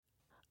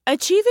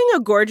Achieving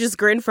a gorgeous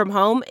grin from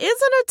home isn't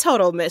a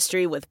total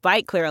mystery with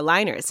Byte Clear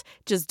aligners.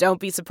 Just don't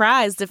be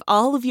surprised if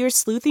all of your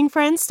sleuthing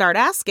friends start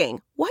asking,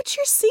 "What's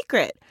your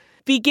secret?"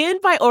 Begin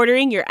by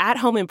ordering your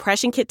at-home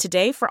impression kit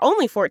today for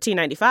only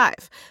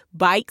 $14.95.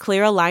 Byte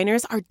Clear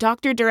aligners are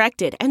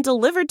doctor-directed and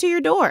delivered to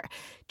your door.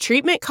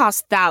 Treatment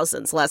costs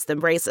thousands less than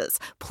braces.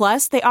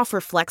 Plus, they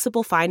offer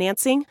flexible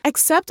financing,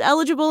 accept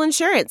eligible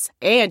insurance,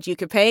 and you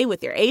can pay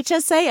with your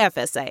HSA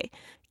FSA.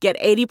 Get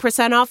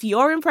 80% off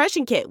your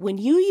impression kit when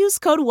you use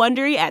code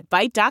WONDERY at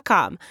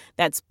Byte.com.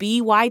 That's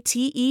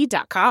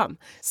BYTE.com.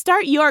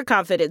 Start your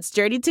confidence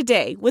journey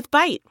today with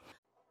Byte.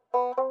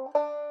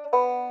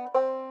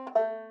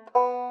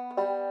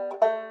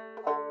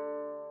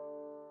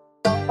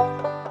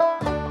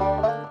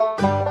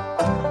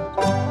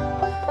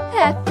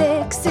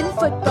 Ethics in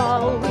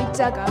football, we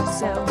dug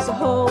ourselves a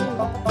hole.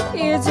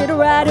 Is it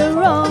right or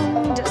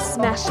wrong to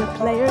smash a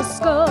player's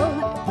skull?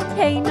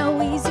 Ain't no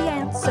easy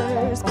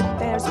answers, but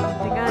there's one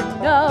thing I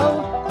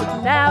know.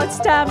 Now it's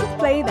time to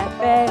play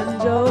that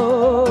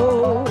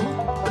banjo.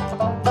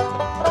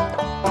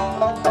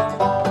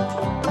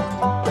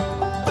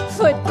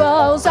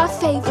 Football's our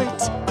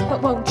favorite,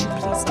 but won't you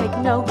please take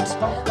note?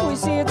 We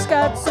see it's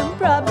got some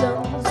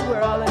problems,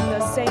 we're all in the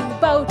same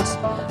boat.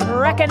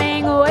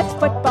 Reckoning with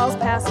football's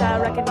past, I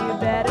reckon you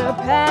better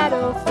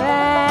paddle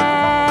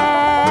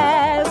fast.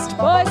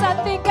 Boys, I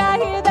think I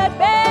hear that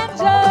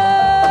banjo.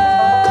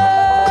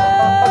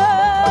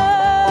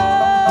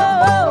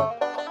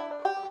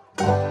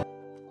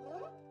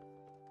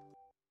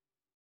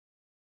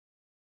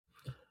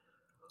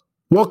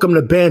 Welcome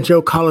to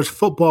Banjo College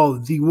Football,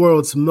 the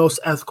world's most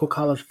ethical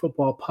college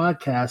football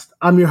podcast.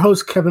 I'm your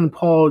host, Kevin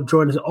Paul,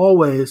 joined as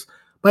always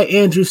by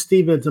Andrew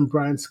Stevens and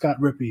Brian Scott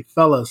Rippey.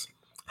 Fellas,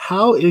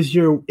 how is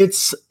your?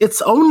 It's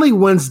only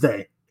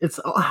Wednesday.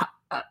 I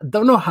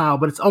don't know how,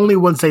 but it's only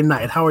Wednesday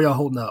night. How are y'all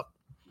holding up?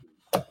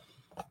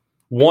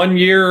 1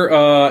 year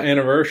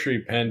anniversary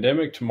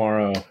pandemic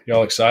tomorrow.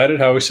 Y'all excited?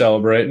 How are we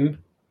celebrating?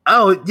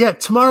 Oh yeah,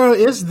 tomorrow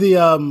is the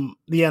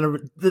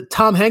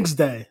Tom Hanks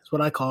Day. Is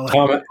what I call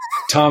it.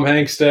 Tom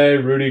Hanks Day,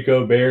 Rudy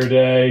Gobert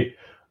Day,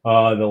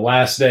 the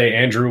last day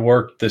Andrew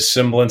worked the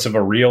semblance of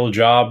a real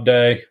job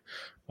day.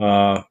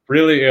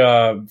 Really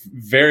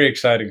very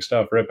exciting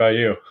stuff. Rip, how about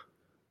you?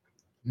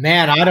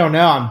 Man, I don't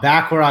know. I'm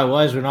back where I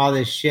was when all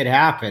this shit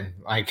happened.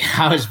 Like,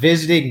 I was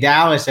visiting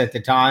Dallas at the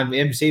time.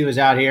 MC was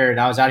out here, and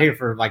I was out here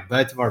for like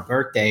both of our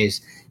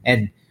birthdays.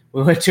 And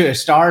we went to a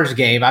Stars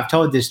game. I've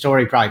told this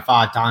story probably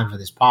 5 times on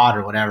this pod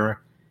or whatever.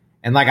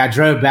 And like, I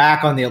drove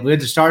back we had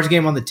the Stars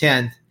game on the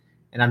 10th,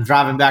 and I'm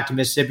driving back to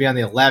Mississippi on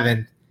the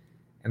 11th.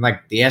 And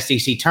like, the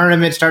SEC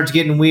tournament starts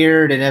getting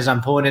weird. And as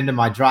I'm pulling into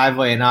my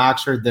driveway in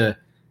Oxford,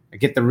 I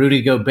get the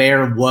Rudy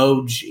Gobert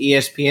Woj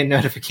ESPN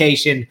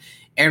notification.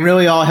 And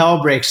really all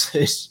hell breaks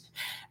loose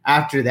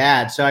after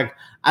that. So I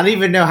don't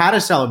even know how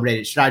to celebrate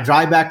it. Should I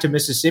drive back to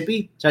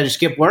Mississippi? Should I just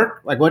skip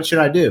work? Like, what should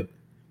I do?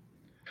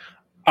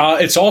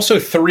 It's also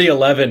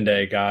 3/11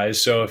 Day,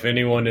 guys. So if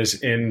anyone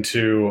is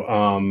into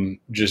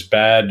just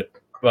bad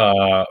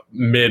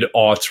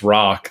mid-aughts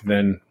rock,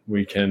 then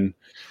we can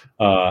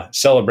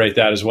celebrate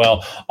that as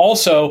well.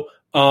 Also,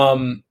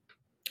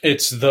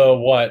 it's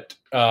the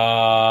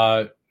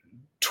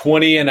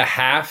 20 and a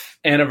half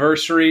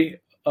anniversary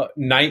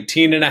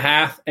 19 and a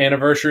half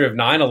anniversary of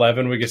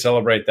 9/11. We could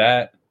celebrate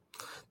that.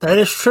 That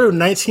is true.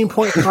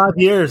 19.5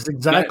 years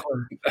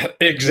exactly.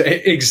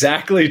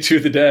 Exactly to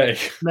the day.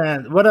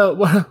 Man, what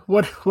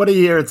a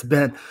year it's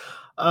been.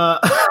 Oh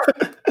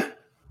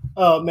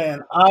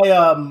man,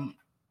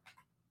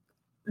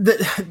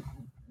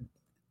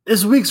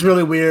 this week's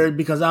really weird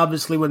because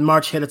obviously when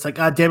March hit, it's like,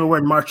 God damn it, we're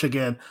in March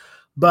again.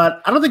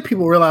 But I don't think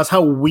people realize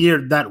how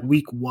weird that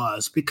week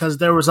was because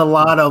there was a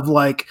lot of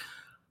like,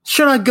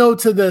 should I go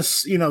to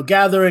this,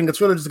 gathering? It's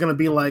really just going to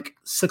be like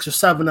 6 or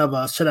 7 of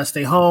us. Should I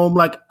stay home?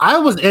 Like, I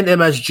was in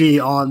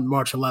MSG on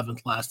March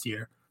 11th last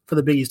year for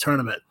the Big East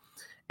tournament.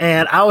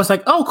 And I was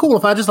like, oh, cool.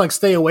 If I just like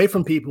stay away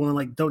from people and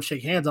like don't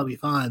shake hands, I'll be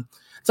fine.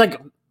 It's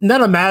like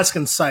not a mask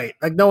in sight.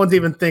 Like no one's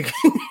even thinking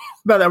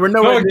about that. We're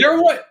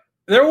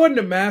there wasn't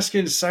a mask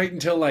in sight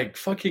until like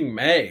fucking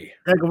May.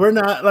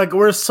 Like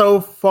we're so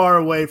far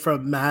away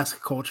from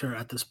mask culture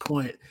at this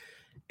point.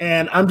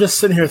 And I'm just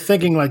sitting here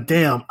thinking like,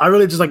 damn, I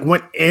really just like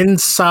went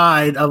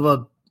inside of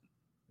a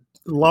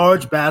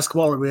large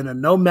basketball arena,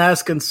 no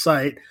mask in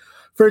sight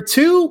for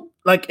 2,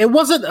 like it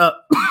wasn't a,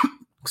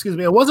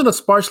 it wasn't a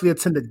sparsely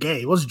attended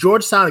game. It was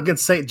Georgetown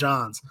against St.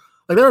 John's.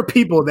 Like there were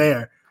people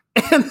there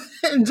and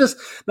just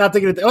not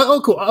thinking,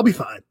 oh, cool, I'll be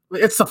fine.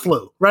 It's the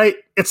flu, right?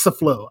 It's the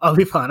flu. I'll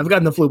be fine. I've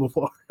gotten the flu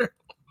before.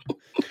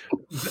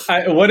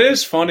 What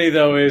is funny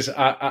though is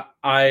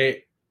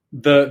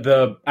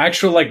the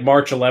actual like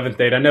March 11th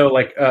date, I know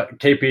like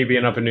KP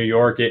being up in New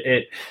York,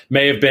 it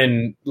may have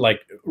been like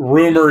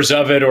rumors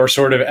of it or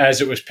sort of as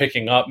it was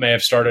picking up may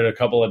have started a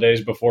couple of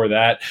days before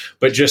that.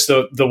 But just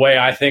the way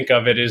I think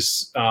of it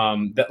is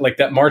that like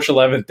that March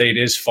 11th date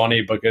is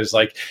funny because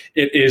like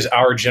it is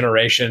our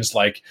generation's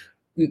like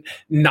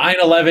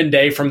 9/11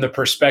 day from the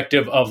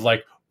perspective of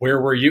like where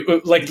were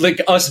you?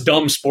 Like us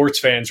dumb sports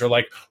fans are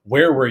like,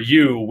 where were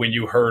you when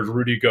you heard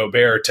Rudy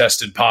Gobert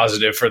tested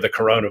positive for the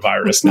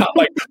coronavirus? Not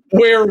like,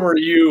 where were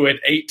you at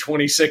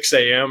 8:26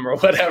 a.m. or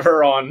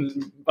whatever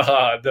on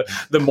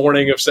the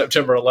morning of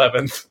September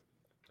 11th?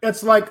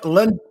 It's like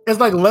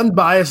Len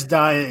Bias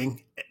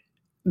dying,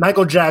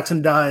 Michael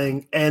Jackson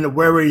dying, and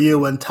where were you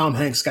when Tom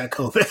Hanks got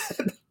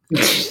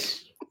COVID?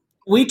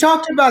 We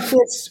talked about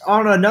this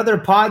on another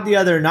pod the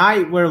other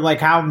night where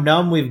like how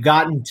numb we've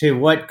gotten to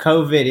what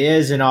COVID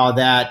is and all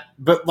that.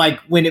 But like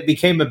when it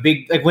became when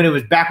it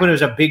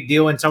was a big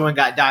deal when someone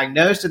got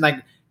diagnosed and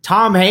like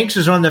Tom Hanks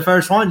was one of the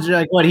first ones,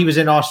 like he was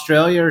in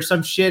Australia or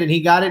some shit and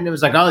he got it and it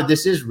was like, oh,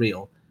 this is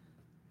real.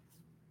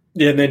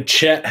 Yeah, and then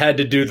Chet had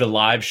to do the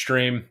live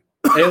stream.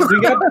 And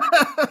we got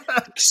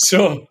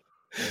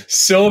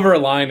silver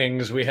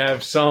linings. We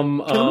have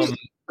some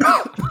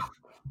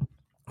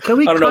Can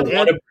we? I don't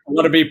know.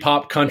 Want to be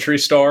pop country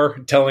star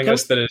telling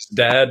us that his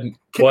dad.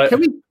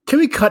 Can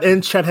we cut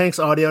in Chet Hanks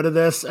audio to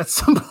this at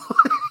some point?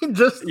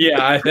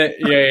 I think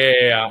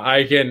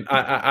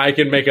I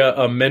can make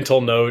a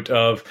mental note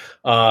of.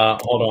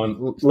 Hold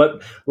on.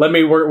 Let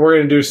me. We're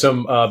going to do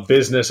some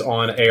business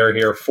on air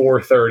here.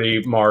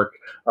 4:30 mark.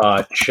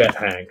 Chet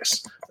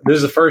Hanks. This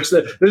is the first.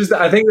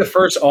 I think the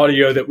first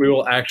audio that we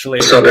will actually.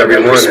 What's up,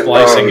 everyone?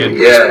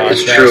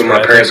 It's true.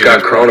 My parents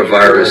got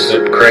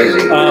coronavirus.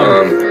 Crazy.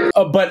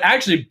 But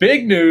actually,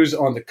 big news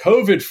on the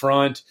COVID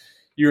front.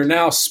 You're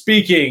now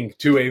speaking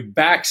to a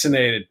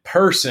vaccinated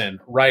person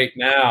right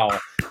now.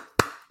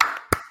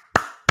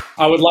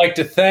 I would like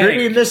to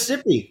thank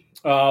Mississippi.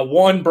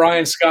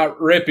 Brian Scott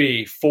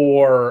Rippey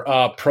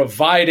for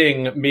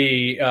providing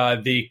me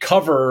the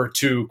cover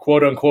to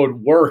quote unquote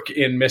work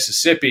in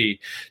Mississippi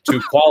to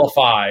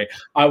qualify.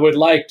 I would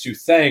like to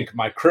thank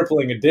my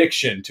crippling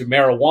addiction to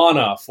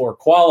marijuana for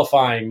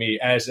qualifying me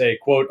as a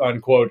quote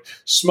unquote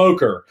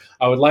smoker.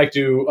 I would like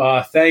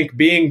to thank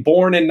being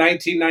born in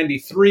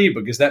 1993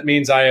 because that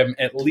means I am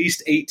at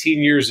least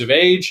 18 years of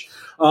age.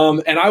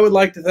 And I would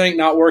like to thank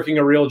not working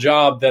a real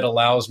job that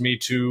allows me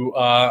to,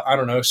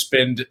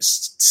 spend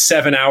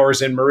 7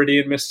 hours in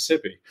Meridian,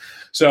 Mississippi.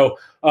 So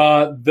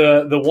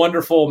the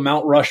wonderful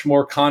Mount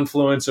Rushmore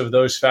confluence of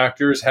those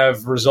factors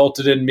have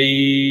resulted in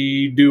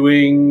me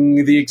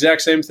doing the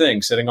exact same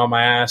thing, sitting on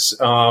my ass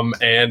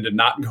and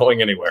not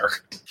going anywhere.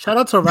 Shout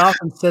out to Ralph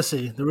and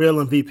Sissy, the real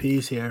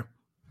MVPs here.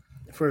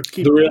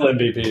 The real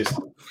MVPs.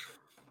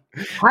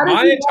 How did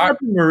you get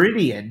up in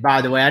Meridian,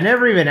 by the way? I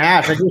never even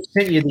asked. I just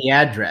sent you the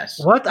address.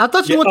 What? I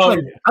thought you went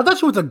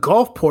to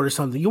Gulfport or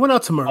something. You went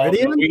out to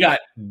Meridian? We got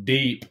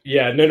deep.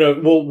 Yeah, no.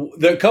 Well,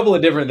 there are a couple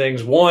of different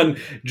things. One,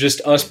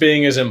 just us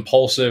being as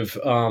impulsive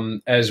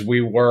as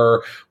we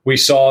were. We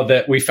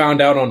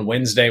found out on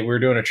Wednesday. We were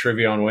doing a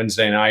trivia on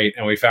Wednesday night,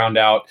 and we found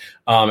out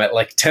at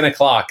like 10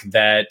 o'clock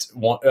that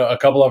a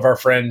couple of our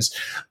friends,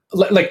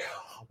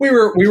 we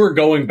were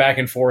going back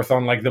and forth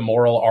on like the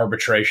moral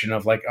arbitration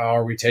of like, oh,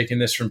 are we taking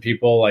this from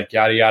people? Like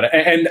yada, yada.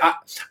 And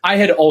I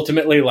had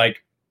ultimately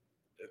like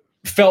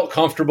felt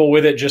comfortable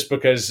with it just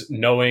because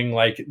knowing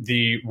like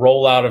the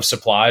rollout of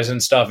supplies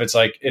and stuff, it's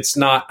like,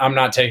 I'm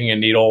not taking a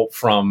needle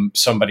from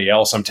somebody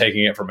else. I'm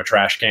taking it from a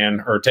trash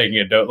can or taking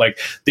a dose. Like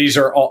these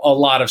are a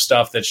lot of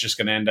stuff that's just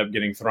going to end up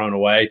getting thrown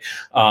away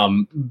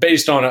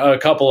based on a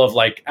couple of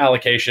like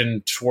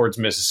allocation towards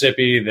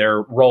Mississippi,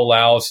 their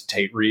rollouts,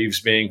 Tate Reeves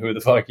being who the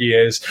fuck he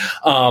is.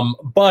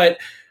 But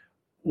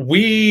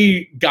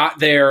we got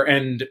there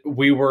and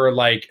we were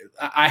like,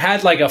 I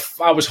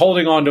was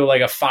holding on to like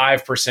a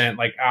 5%,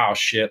 like, oh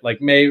shit, like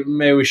maybe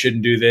we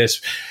shouldn't do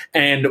this,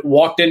 and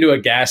walked into a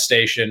gas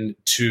station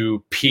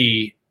to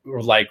pee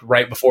like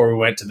right before we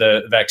went to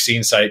the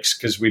vaccine sites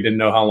because we didn't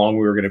know how long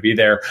we were going to be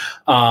there.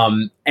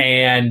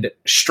 And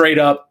straight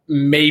up,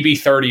 maybe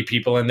 30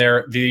 people in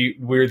there.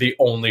 We're the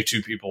only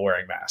 2 people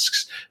wearing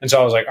masks. And so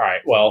I was like, all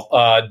right,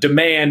 well,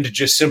 demand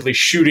just simply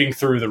shooting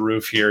through the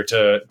roof here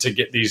to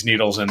get these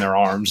needles in their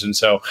arms. And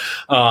so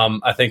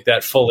I think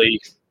that fully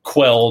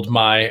quelled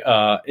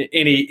my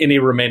any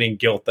remaining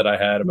guilt that I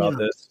had about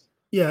this.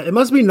 Yeah, it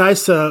must be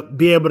nice to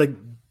be able to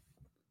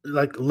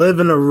like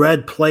live in a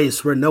red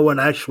place where no one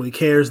actually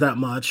cares that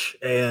much,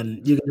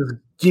 and you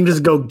can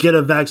just go get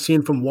a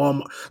vaccine from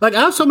Walmart. Like I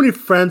have so many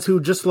friends who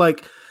just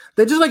like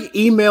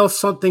email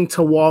something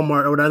to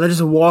Walmart or whatever. They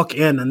just walk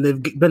in and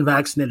they've been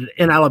vaccinated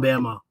in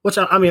Alabama, which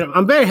I mean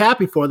I'm very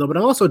happy for them, but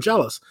I'm also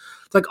jealous.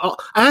 It's like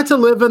I had to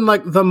live in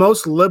like the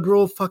most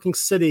liberal fucking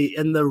city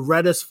in the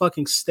reddest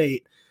fucking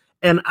state,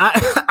 and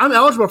I'm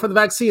eligible for the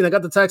vaccine. I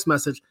got the text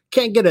message.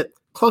 Can't get it.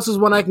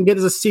 Closest one I can get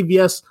is a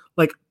CVS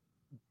like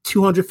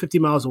 250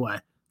 miles away.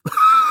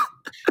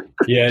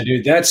 Yeah,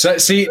 dude. That's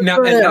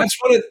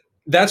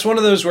one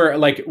of those where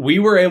like we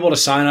were able to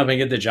sign up and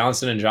get the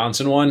Johnson &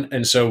 Johnson one,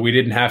 and so we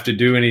didn't have to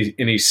do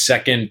any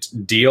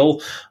second deal.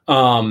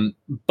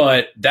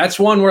 But that's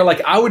one where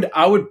like I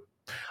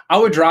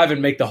would drive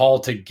and make the haul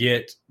to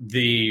get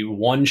the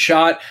one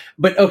shot.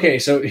 But okay,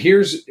 so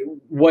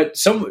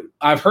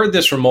I've heard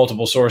this from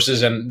multiple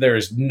sources, and there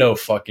is no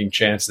fucking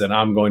chance that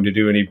I'm going to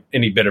do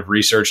any bit of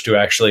research to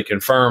actually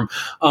confirm.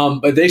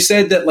 But they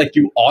said that like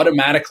you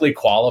automatically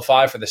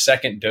qualify for the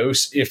second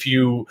dose if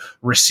you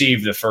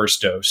receive the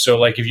first dose. So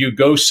like if you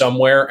go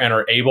somewhere and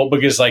are able,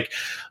 because like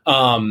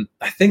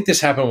I think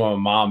this happened with my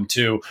mom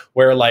too,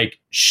 where like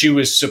she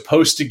was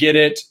supposed to get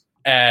it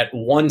at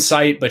one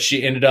site, but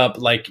she ended up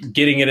like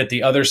getting it at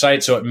the other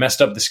site. So it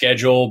messed up the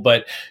schedule.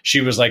 But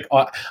she was like,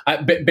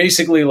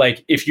 basically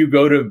like if you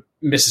go to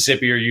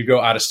Mississippi or you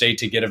go out of state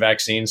to get a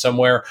vaccine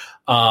somewhere,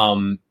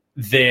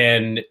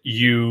 then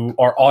you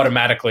are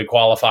automatically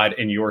qualified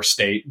in your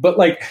state. But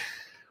like,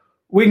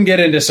 we can get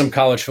into some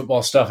college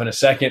football stuff in a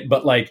second,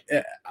 but like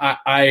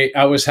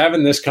I was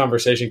having this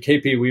conversation,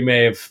 KP, we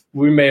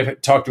may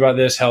have talked about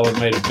this. Hell, it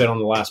may have been on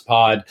the last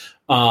pod.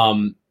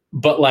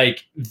 But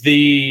like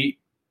the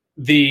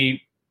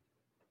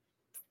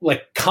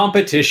like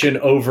competition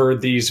over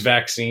these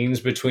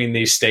vaccines between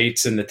these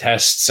states and the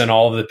tests and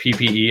all of the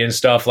PPE and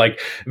stuff, like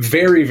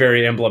very,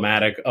 very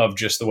emblematic of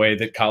just the way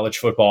that college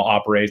football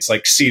operates,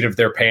 like seat of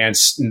their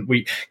pants.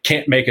 We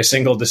can't make a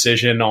single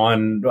decision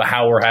on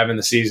how we're having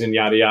the season,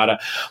 yada, yada.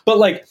 But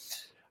like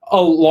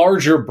a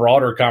larger,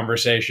 broader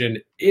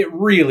conversation, it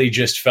really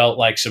just felt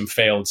like some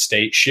failed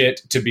state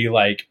shit to be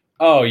like,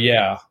 oh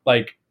yeah,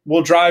 like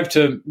we'll drive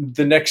to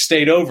the next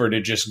state over to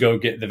just go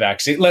get the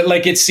vaccine.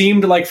 Like it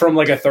seemed like from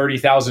like a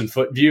 30,000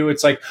 foot view,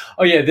 it's like,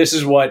 oh yeah, this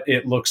is what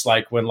it looks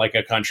like when like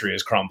a country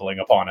is crumbling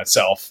upon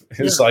itself.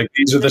 It's like,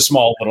 these are the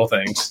small little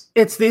things.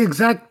 It's the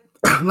exact,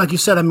 like you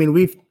said, I mean,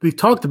 we've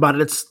talked about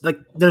it. It's like,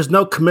 there's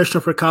no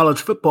commissioner for college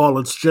football.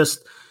 It's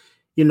just,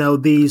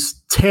 these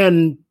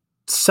 10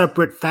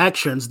 separate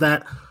factions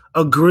that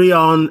agree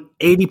on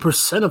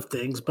 80% of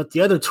things, but the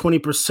other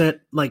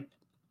 20% like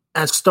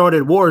has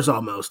started wars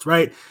almost,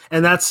 right?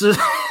 And that's just,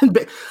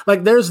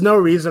 like, there's no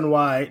reason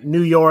why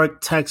New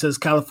York, Texas,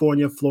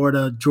 California,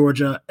 Florida,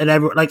 Georgia, and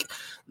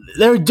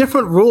there are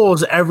different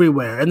rules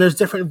everywhere, and there's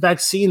different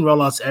vaccine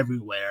rollouts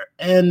everywhere.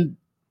 And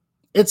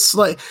it's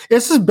like,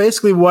 this is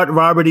basically what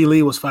Robert E.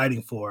 Lee was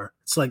fighting for.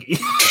 It's like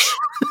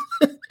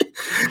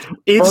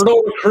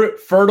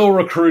fertile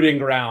recruiting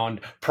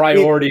ground,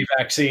 priority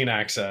vaccine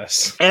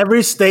access.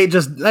 Every state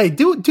just, hey,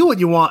 do what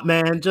you want,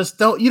 man. Just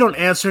you don't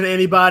answer to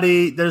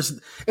anybody.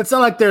 It's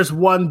not like there's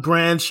one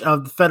branch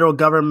of the federal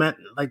government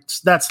like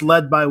that's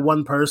led by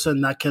one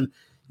person that can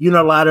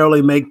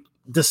unilaterally make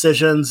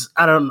decisions.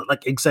 I don't know,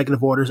 like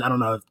executive orders. I don't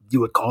know if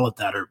you would call it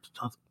that or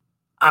something.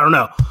 I don't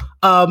know.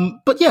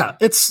 But yeah,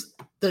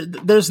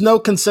 there's no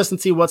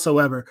consistency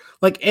whatsoever.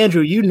 Like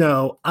Andrew,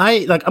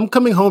 I'm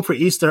coming home for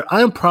Easter.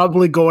 I am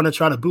probably going to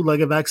try to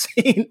bootleg a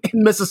vaccine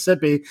in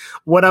Mississippi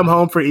when I'm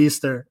home for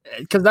Easter,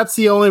 because that's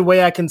the only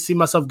way I can see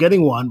myself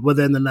getting one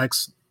within the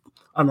next,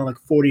 I don't know, like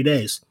 40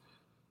 days.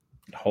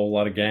 A whole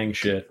lot of gang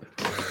shit.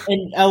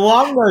 And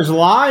along those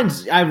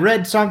lines, I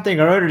read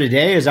something earlier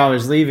today as I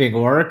was leaving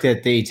work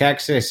that the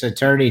Texas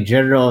Attorney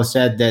General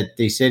said that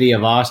the city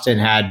of Austin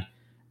had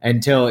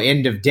until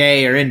end of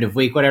day or end of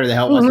week, whatever the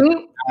hell it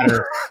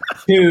was,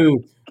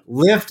 to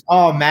lift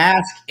all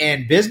mask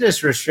and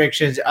business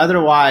restrictions.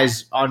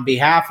 Otherwise, on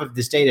behalf of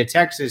the state of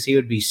Texas, he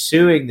would be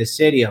suing the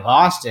city of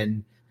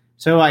Austin.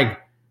 So, like,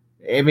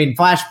 I mean,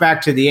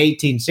 flashback to the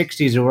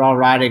 1860s, and we're all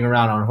riding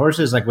around on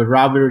horses. Like, would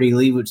Robert E.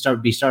 Lee would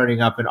be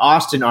starting up an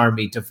Austin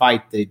army to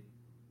fight the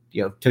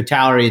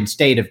totalitarian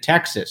state of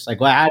Texas? Like,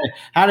 well,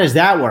 how does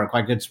that work?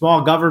 Like, it's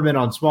small government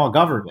on small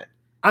government.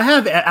 I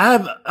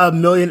have a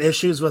million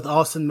issues with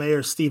Austin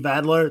Mayor Steve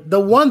Adler. The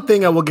one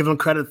thing I will give him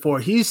credit for,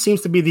 he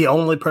seems to be the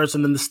only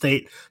person in the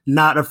state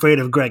not afraid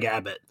of Greg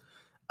Abbott.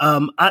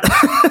 And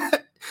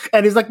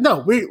he's like,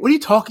 no, what are you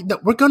talking? No,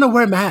 we're going to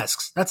wear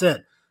masks. That's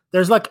it.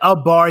 There's like a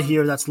bar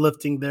here that's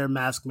lifting their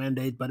mask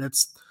mandate, but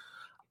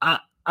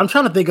I'm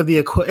trying to think of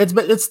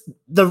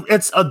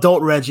it's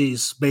adult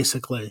Reggie's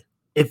basically.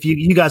 If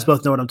you guys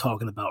both know what I'm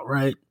talking about,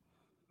 right?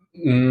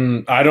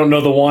 I don't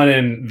know the one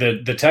in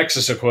the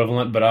Texas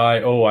equivalent, but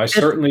I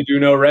certainly do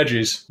know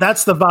Reggie's.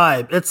 That's the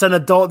vibe. It's an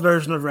adult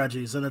version of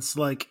Reggie's, and it's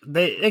like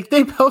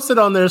they posted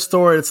on their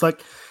story. It's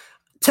like,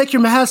 take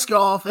your mask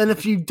off, and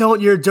if you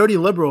don't, you're a dirty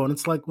liberal. And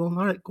it's like, well,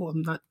 all right, cool.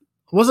 I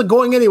wasn't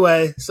going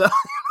anyway. So,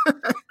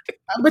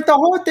 but the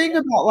whole thing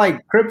about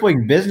like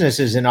crippling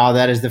businesses and all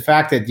that is the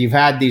fact that you've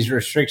had these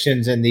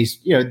restrictions and these,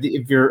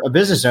 if you're a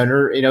business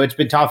owner, it's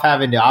been tough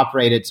having to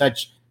operate at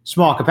such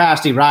small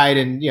capacity, right?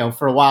 And,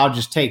 for a while,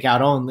 just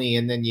takeout only,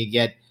 and then you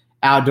get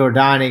outdoor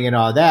dining and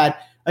all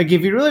that. Like,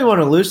 if you really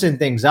want to loosen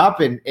things up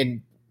and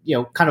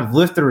kind of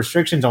lift the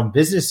restrictions on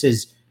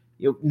businesses,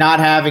 not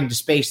having to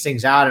space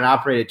things out and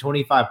operate at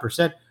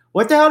 25%,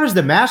 what the hell does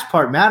the mask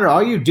part matter?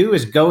 All you do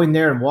is go in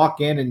there and walk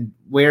in and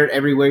wear it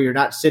everywhere. You're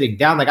not sitting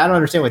down. Like, I don't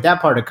understand what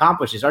that part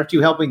accomplishes. Aren't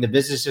you helping the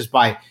businesses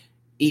by,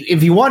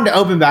 if you wanted to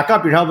open back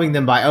up, you're helping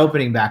them by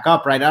opening back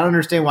up, right? I don't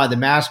understand why the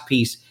mask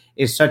piece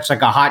is such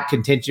like a hot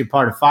contingent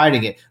part of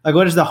fighting it. Like,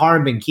 what is the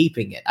harm in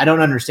keeping it? I don't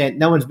understand.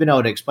 No one's been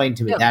able to explain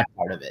to me that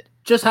part of it.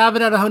 Just have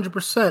it at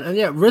 100%.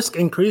 And risk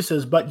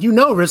increases, but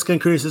risk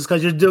increases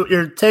because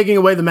you're taking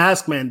away the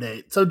mask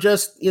mandate. So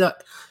just,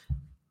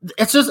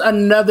 it's just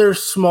another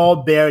small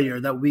barrier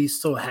that we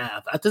still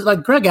have. I just,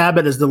 like, Greg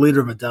Abbott is the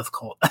leader of a death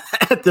cult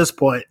at this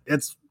point.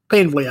 It's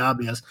painfully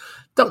obvious.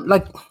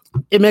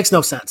 It makes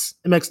no sense.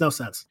 It makes no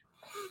sense.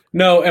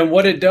 No, and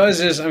what it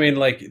does is, I mean,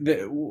 like,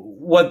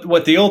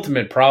 what the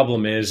ultimate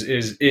problem is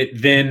it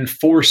then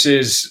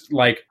forces,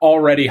 like,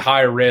 already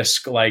high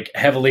risk, like,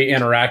 heavily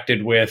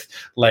interacted with,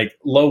 like,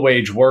 low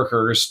wage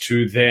workers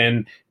to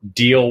then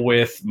deal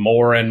with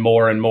more and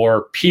more and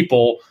more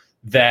people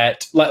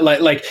that,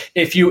 like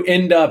if you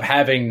end up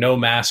having no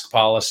mask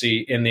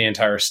policy in the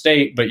entire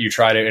state, but you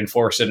try to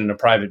enforce it in a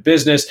private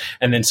business,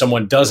 and then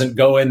someone doesn't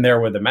go in there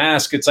with a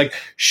mask, it's like,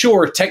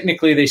 sure,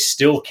 technically they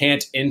still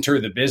can't enter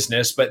the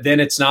business, but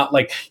then it's not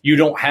like you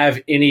don't have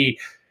any.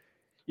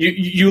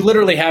 You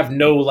literally have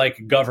no,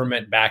 like,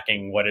 government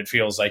backing. What it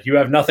feels like, you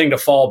have nothing to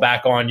fall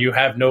back on. You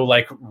have no,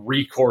 like,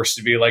 recourse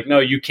to be like, no,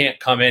 you can't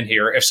come in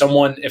here. If some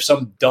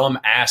dumb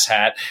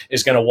asshat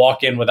is going to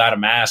walk in without a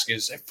mask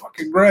and say,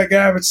 fucking Greg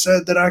Abbott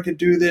said that I could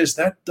do this,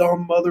 that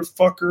dumb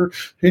motherfucker,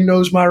 he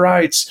knows my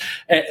rights.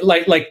 And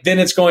like then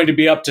it's going to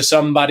be up to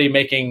somebody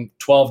making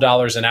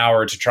 $12 an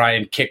hour to try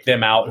and kick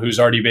them out, who's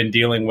already been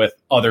dealing with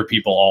other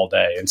people all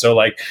day. And so,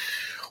 like,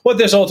 what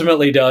this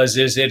ultimately does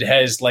is it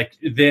has, like,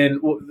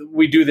 then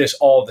we do this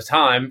all the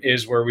time,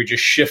 is where we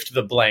just shift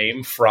the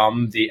blame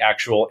from the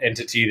actual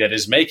entity that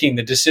is making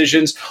the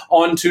decisions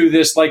onto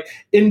this, like,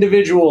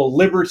 individual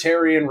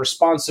libertarian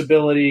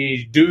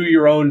responsibility, do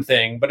your own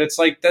thing. But it's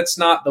like, that's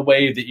not the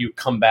way that you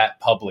combat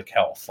public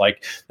health.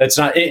 Like, that's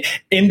not,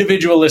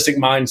 individualistic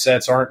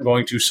mindsets aren't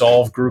going to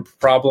solve group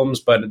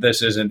problems, but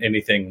this isn't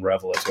anything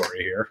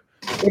revelatory here.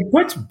 It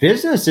puts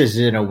businesses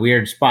in a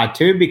weird spot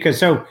too,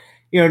 because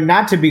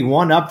not to be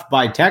one-upped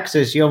by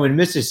Texas, when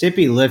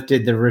Mississippi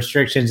lifted the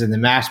restrictions and the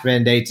mask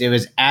mandates, it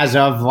was as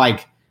of,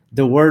 like,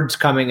 the words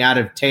coming out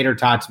of Tater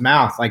Tot's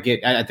mouth. Like,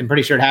 I'm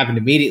pretty sure it happened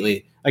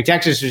immediately. Like,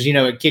 Texas was,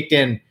 it kicked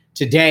in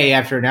today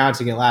after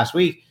announcing it last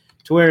week,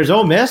 to whereas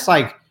Ole Miss,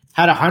 like,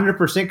 had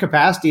 100%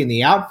 capacity in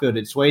the outfield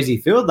at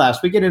Swayze Field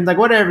last weekend. And, like,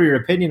 whatever your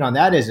opinion on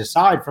that is,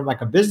 aside from,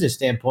 like, a business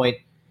standpoint,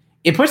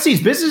 it puts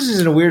these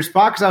businesses in a weird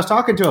spot. Because I was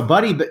talking to a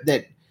buddy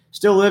that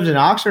still lives in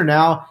Oxford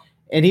now,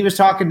 and he was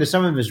talking to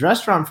some of his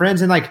restaurant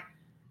friends, and, like,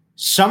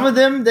 some of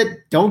them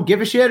that don't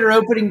give a shit are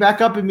opening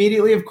back up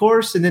immediately, of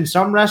course. And then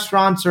some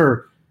restaurants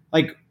are,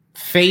 like,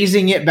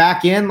 phasing it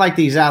back in, like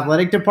these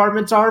athletic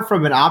departments are,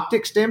 from an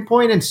optic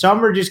standpoint. And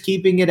some are just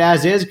keeping it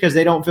as is because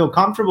they don't feel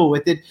comfortable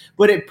with it.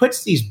 But it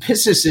puts these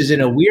businesses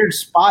in a weird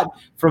spot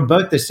from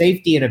both the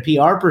safety and a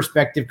PR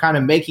perspective, kind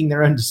of making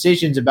their own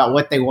decisions about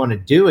what they want to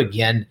do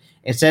again,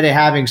 instead of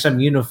having some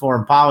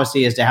uniform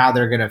policy as to how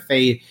they're going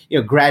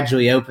to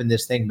gradually open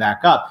this thing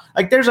back up.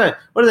 Like,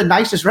 one of the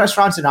nicest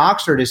restaurants in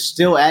Oxford is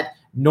still at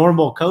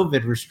normal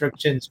COVID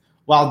restrictions,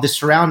 while the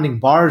surrounding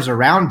bars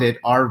around it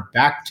are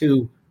back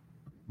to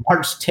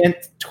March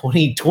 10th,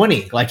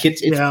 2020. Like,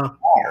 it's bizarre.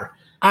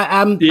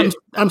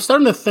 I'm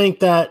starting to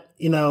think that,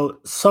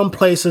 some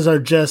places are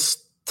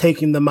just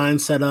taking the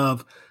mindset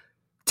of,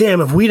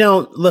 damn, if we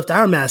don't lift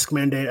our mask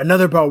mandate,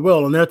 another bar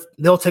will, and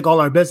they'll take all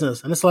our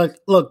business. And it's like,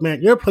 look,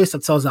 man, you're a place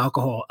that sells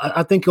alcohol.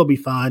 I think you'll be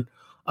fine.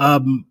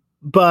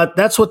 But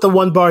that's what the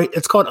one bar,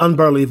 it's called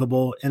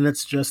Unbelievable. And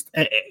it's just,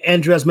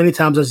 Andrew, as many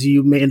times as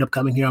you may end up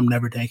coming here, I'm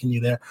never taking you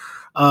there.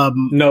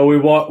 No, we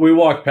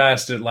walked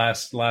past it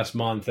last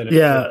month, and it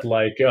looked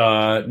like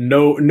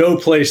no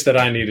place that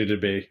I needed to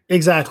be.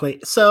 Exactly.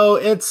 So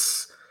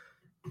it's,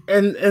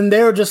 and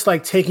they're just,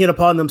 like, taking it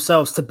upon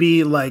themselves to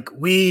be like,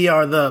 we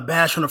are the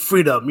bastion of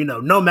freedom,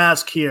 no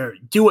mask here,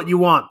 do what you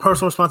want,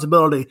 personal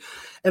responsibility.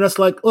 And it's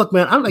like, look,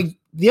 man, I'm like,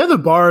 the other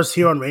bars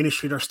here on Rainy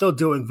Street are still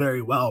doing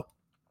very well,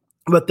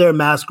 but their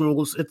mask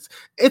rules,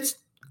 it's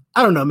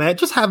I don't know, man,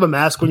 just have a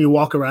mask when you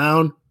walk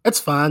around. It's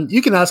fine.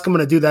 You can ask them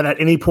to do that at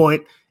any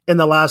point in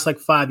the last, like,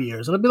 5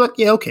 years. And I'd be like,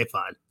 yeah, okay,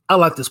 fine. I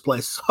like this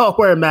place. So I'll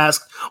wear a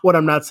mask when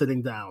I'm not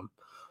sitting down.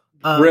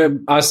 I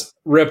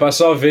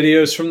saw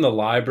videos from the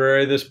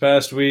library this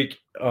past week.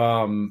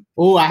 I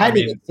hadn't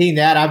even seen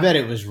that. I bet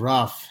it was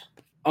rough.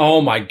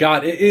 Oh my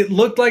God. It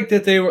looked like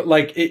that they were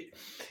like it.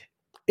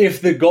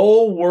 If the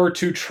goal were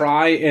to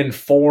try and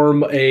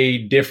form a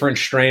different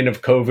strain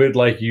of COVID,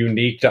 like,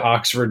 unique to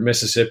Oxford,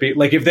 Mississippi,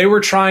 like, if they were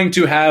trying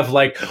to have,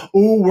 like,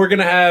 we're going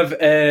to have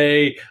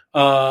an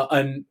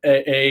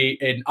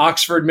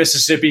Oxford,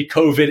 Mississippi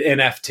COVID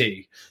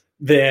NFT,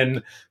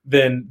 then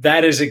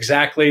that is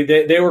exactly,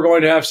 they were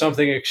going to have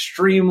something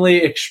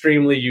extremely,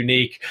 extremely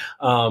unique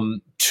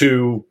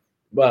to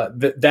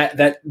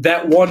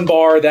that one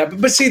bar.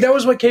 But see, that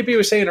was what KP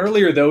was saying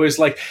earlier, though, is,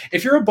 like,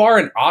 if you're a bar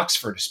in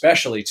Oxford,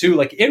 especially too,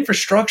 like,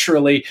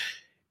 infrastructurally,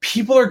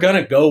 people are going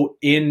to go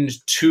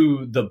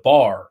into the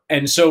bar.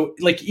 And so,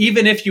 like,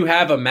 even if you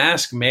have a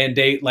mask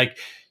mandate, like,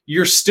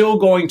 you're still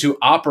going to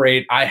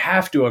operate, I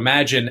have to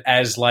imagine,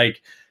 as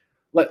like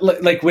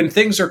when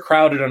things are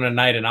crowded on a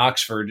night in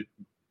Oxford,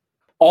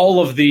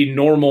 all of the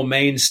normal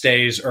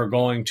mainstays are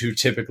going to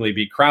typically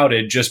be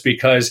crowded just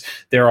because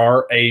there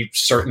are a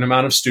certain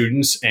amount of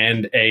students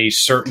and a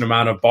certain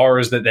amount of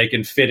bars that they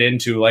can fit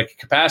into, like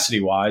capacity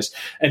wise.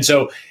 And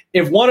so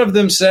if one of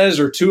them says,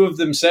 or two of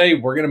them say,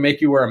 we're going to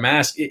make you wear a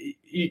mask,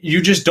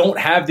 you just don't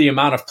have the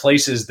amount of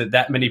places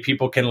that many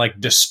people can like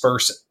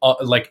disperse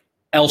like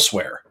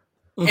elsewhere.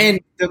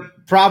 And the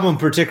problem,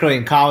 particularly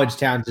in college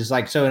towns, is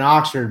like, so in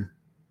Oxford,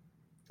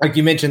 like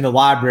you mentioned, the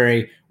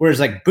library, whereas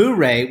like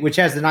Boo-Ray, which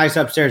has the nice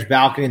upstairs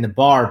balcony in the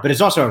bar, but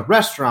it's also a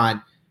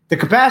restaurant, the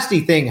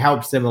capacity thing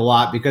helps them a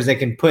lot because they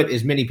can put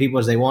as many people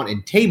as they want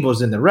in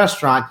tables in the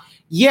restaurant.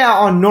 Yeah,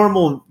 on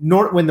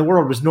when the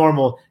world was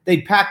normal,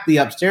 they'd pack the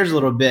upstairs a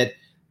little bit,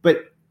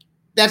 but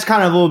that's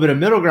kind of a little bit of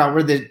middle ground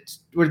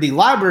where the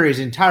library's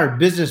entire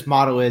business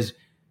model is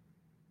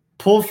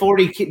pull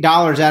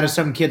 $40 out of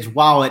some kid's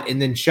wallet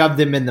and then shove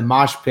them in the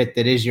mosh pit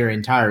that is your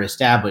entire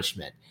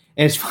establishment.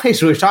 And it's funny,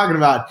 so we were talking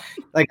about,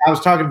 like, I was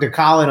talking to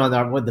Colin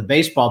on with the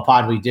baseball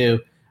pod we do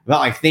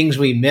about like things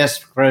we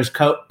missed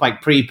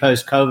like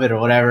pre-post COVID or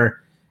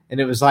whatever.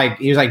 And it was like,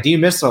 he was like, do you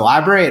miss the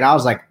library? And I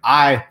was like,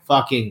 I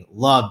fucking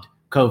loved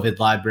COVID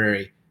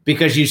library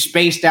because you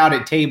spaced out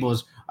at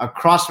tables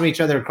across from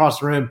each other across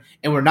the room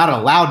and we're not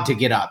allowed to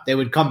get up. They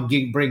would come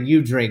bring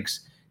you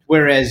drinks.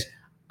 Whereas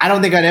I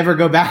don't think I'd ever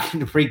go back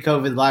into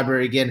pre-COVID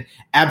library again,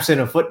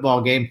 absent a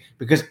football game,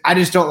 because I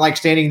just don't like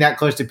standing that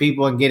close to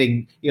people and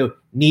getting,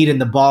 need in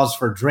the balls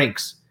for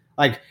drinks.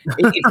 Like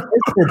it's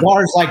for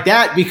bars like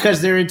that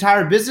because their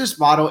entire business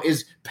model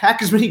is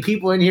pack as many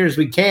people in here as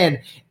we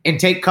can and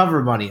take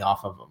cover money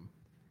off of them.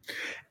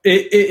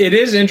 It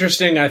is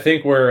interesting, I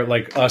think, where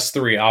like us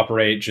three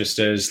operate just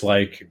as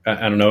like,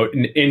 I don't know,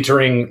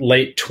 entering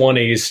late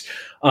 20s,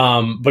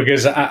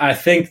 because I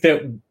think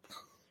that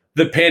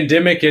the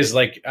pandemic is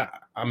like,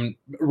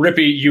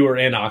 Rippy, you were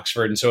in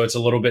Oxford, and so it's a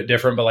little bit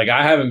different. But like,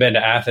 I haven't been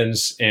to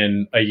Athens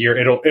in a year.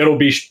 It'll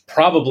be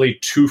probably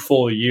 2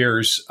 full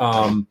years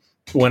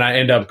when I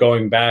end up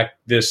going back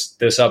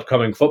this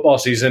upcoming football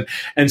season.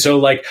 And so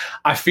like,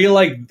 I feel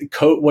like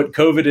what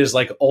COVID is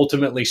like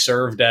ultimately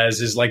served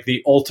as is like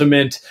the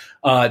ultimate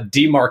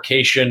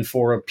demarcation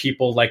for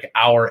people like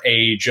our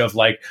age of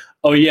like,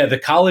 oh yeah, the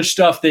college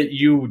stuff that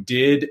you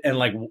did, and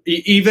like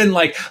even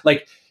like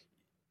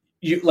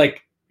you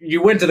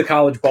went to the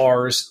college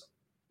bars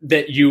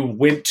that you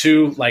went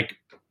to like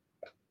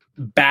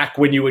back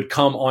when you would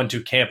come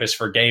onto campus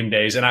for game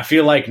days. And I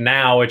feel like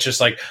now it's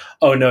just like,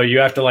 oh no, you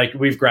have to like,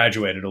 we've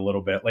graduated a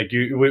little bit. Like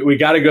we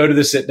got to go to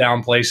the sit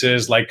down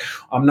places. Like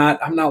I'm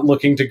not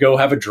looking to go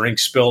have a drink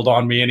spilled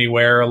on me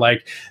anywhere.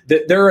 Like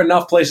there are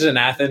enough places in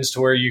Athens to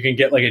where you can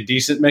get like a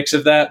decent mix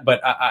of that. But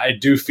I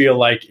do feel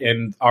like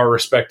in our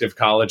respective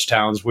college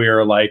towns, we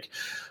are like,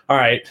 all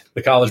right,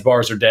 the college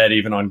bars are dead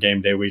even on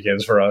game day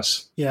weekends for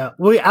us. Yeah.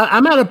 Well,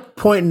 I'm at a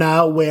point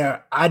now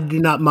where I do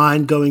not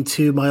mind going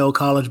to my old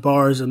college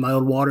bars and my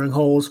old watering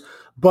holes,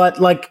 but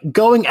like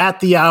going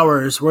at the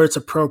hours where it's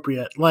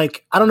appropriate.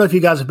 Like, I don't know if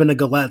you guys have been to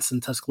Galette's in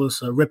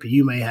Tuscaloosa. Rippy,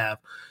 you may have.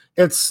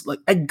 It's like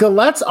at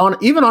Galette's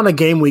even on a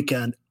game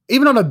weekend,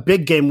 even on a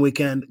big game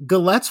weekend,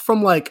 Galette's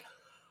from like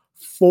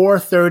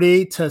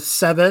 4:30 to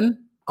 7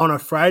 on a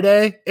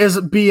Friday is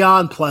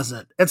beyond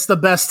pleasant. It's the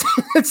best.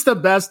 It's the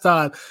best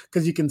time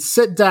because you can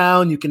sit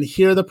down, you can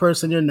hear the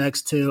person you're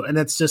next to, and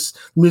it's just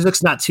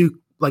music's not too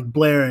like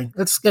blaring.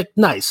 It's like,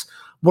 nice.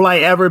 Will I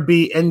ever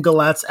be in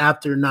Galette's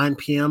after 9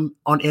 p.m.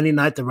 on any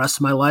night the rest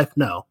of my life?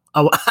 No,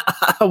 I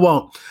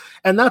won't,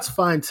 and that's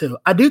fine too.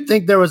 I do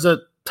think there was a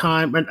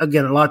time, and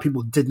again, a lot of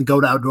people didn't go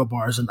to outdoor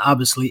bars, and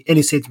obviously,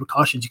 any safety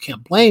precautions, you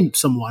can't blame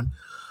someone.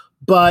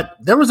 But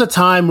there was a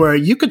time where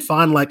you could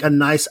find like a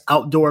nice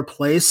outdoor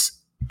place.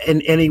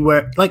 And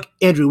anywhere, like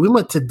Andrew, we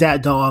went to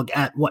Dat Dog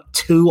at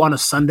 2 on a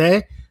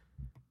Sunday,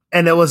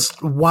 and it was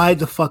wide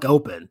the fuck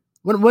open.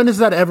 When has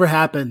that ever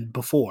happened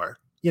before?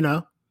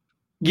 Yeah,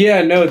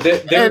 no,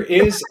 there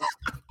is,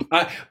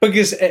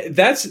 because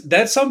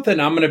that's something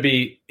I'm going to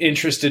be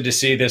interested to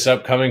see this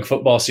upcoming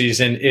football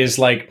season. Is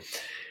like,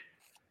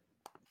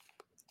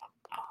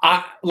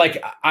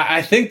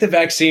 I think the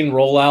vaccine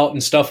rollout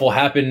and stuff will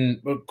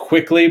happen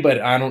quickly, but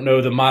I don't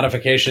know the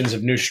modifications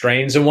of new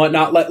strains and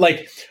whatnot.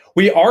 Like.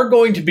 We are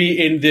going to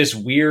be in this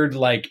weird,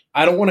 like,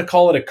 I don't want to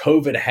call it a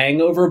COVID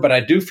hangover, but I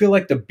do feel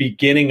like the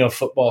beginning of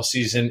football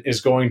season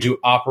is going to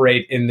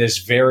operate in this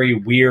very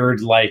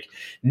weird, like,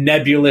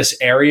 nebulous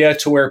area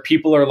to where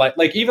people are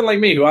like even like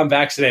me, who I'm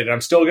vaccinated, I'm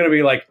still going to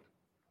be like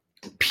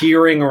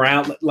peering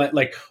around,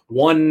 like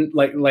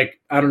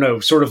I don't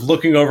know, sort of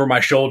looking over my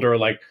shoulder,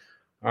 like,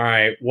 all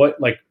right, what,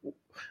 like,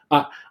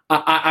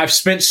 I've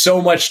spent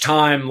so much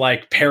time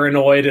like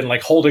paranoid and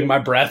like holding my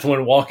breath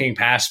when walking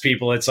past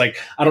people. It's like,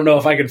 I don't know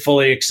if I can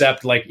fully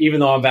accept, like, even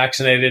though I'm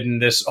vaccinated and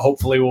this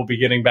hopefully will be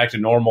getting back to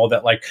normal,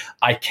 that like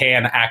I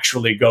can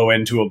actually go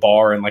into a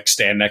bar and like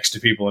stand next to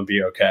people and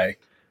be okay.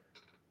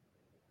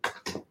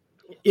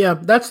 Yeah,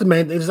 that's the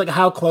main thing. It's like,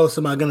 how close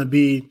am I going to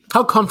be?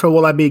 How comfortable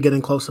will I be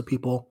getting close to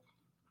people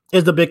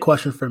is the big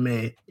question for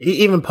me.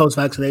 Even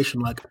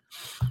post-vaccination, like,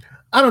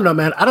 I don't know,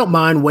 man. I don't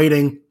mind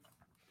waiting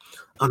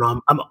I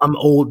don't know, I'm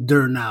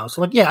older now. So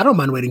like, yeah, I don't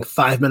mind waiting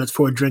 5 minutes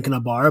for a drink in a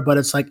bar, but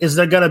it's like, is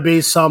there going to be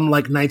some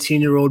like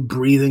 19-year-old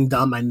breathing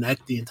down my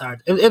neck the entire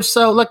time? If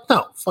so, like,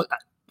 no,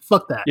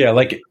 fuck that. Yeah.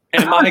 Like,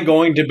 am I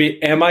going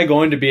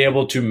to be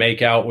able to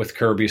make out with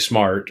Kirby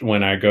Smart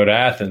when I go to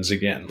Athens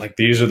again? Like,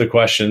 these are the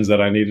questions that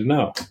I need to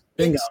know.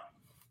 Bingo.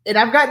 And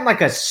I've gotten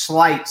like a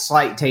slight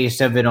taste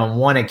of it on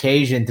one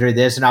occasion through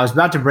this. And I was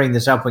about to bring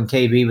this up when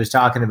KB was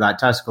talking about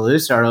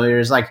Tuscaloosa earlier.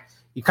 It's like,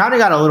 you kind of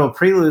got a little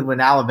prelude when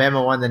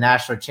Alabama won the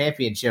national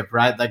championship,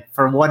 right? Like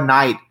for one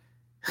night,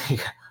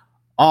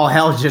 all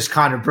hell just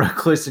kind of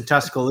broke loose in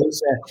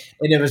Tuscaloosa,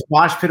 and it was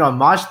mosh pit on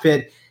mosh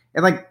pit.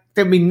 And like,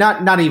 I mean,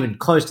 not even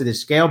close to this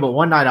scale, but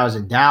one night I was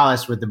in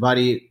Dallas with the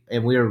buddy,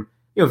 and we were,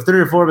 3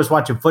 or 4 of us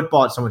watching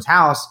football at someone's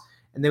house,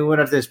 and then we went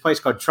up to this place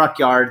called Truck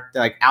Yard,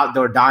 like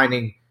outdoor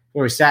dining,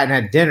 where we sat and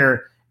had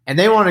dinner. And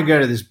they want to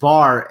go to this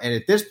bar, and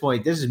at this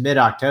point, this is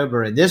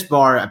mid-October, and this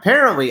bar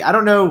apparently, I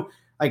don't know,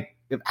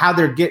 how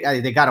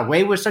they got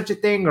away with such a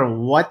thing or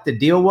what the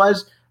deal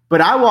was.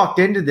 But I walked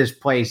into this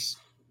place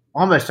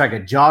almost like a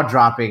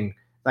jaw-dropping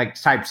like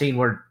type scene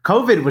where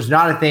COVID was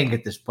not a thing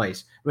at this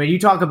place. I mean, you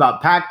talk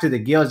about packed to the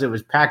gills, it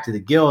was packed to the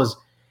gills.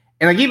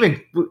 And like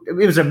even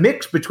it was a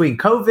mix between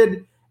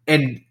COVID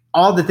and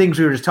all the things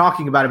we were just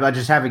talking about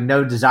just having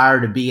no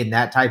desire to be in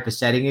that type of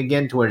setting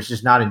again to where it's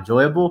just not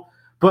enjoyable.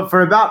 But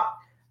for about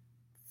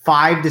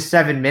 5 to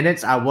 7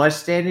 minutes, I was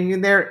standing in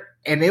there.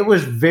 And it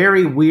was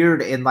very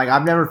weird, and like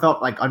I've never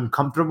felt like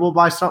uncomfortable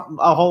by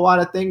a whole lot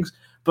of things.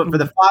 But for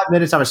the 5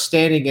 minutes I was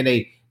standing in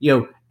a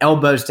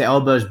elbows to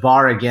elbows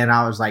bar again,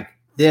 I was like,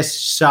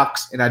 this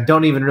sucks, and I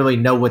don't even really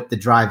know what the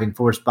driving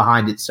force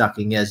behind it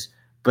sucking is,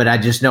 but I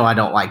just know I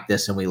don't like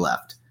this, and we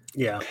left.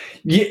 Yeah.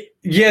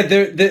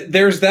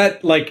 There's that.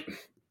 Like,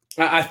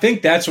 I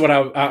think that's what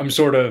I'm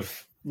sort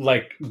of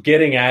like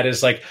getting at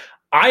is like,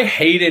 I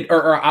hated,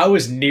 or I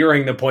was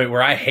nearing the point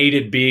where I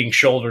hated being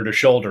shoulder to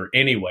shoulder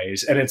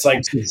anyways. And it's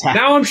like,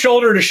 now I'm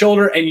shoulder to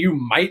shoulder and you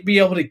might be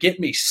able to get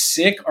me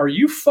sick. Are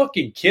you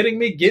fucking kidding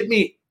me? Get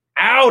me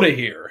out of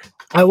here.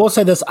 I will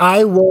say this.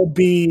 I will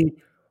be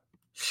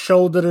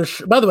shoulder to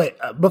shoulder. By the way,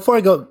 before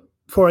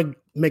I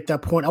make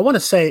that point, I want to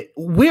say,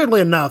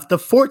 weirdly enough, the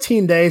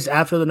 14 days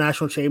after the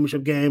national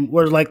championship game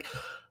was like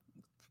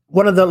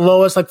one of the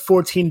lowest, like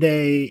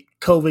 14-day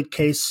COVID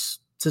cases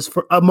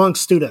among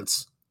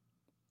students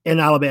in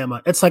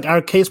Alabama. It's like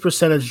our case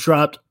percentage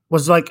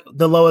was like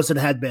the lowest it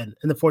had been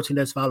in the 14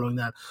 days following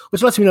that,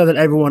 which lets me know that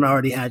everyone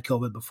already had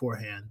COVID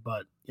beforehand.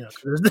 But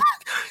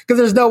because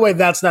there's no way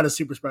that's not a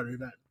super spreader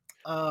event.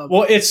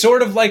 Well, it's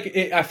sort of like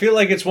I feel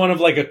like it's one of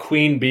like a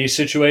queen bee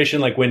situation.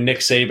 Like when Nick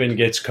Saban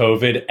gets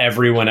COVID,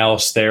 everyone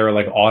else there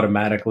like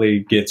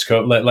automatically gets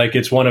COVID. Like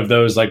it's one of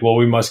those like, well,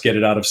 we must get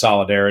it out of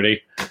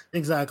solidarity.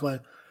 Exactly.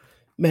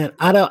 Man,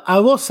 I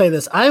will say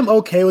this. I am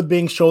okay with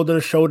being shoulder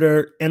to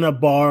shoulder in a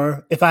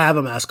bar if I have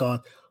a mask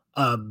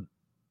on,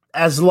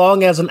 as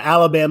long as an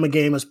Alabama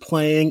game is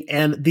playing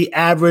and the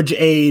average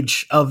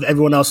age of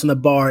everyone else in the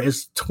bar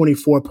is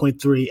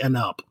 24.3 and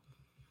up.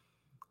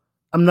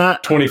 I'm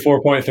not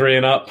 24.3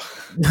 and up.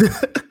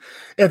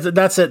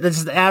 That's it. This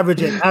is the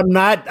average.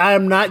 I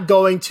am not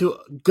going to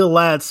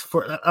Gillettes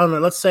for, I don't know,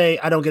 let's say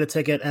I don't get a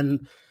ticket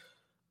and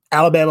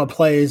Alabama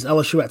plays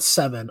LSU at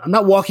 7. I'm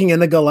not walking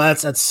into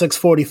Gillettes at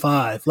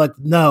 6:45. Like,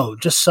 no,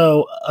 just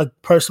so a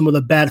person with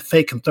a bad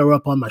fake can throw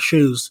up on my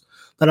shoes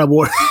that I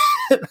wore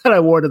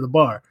to the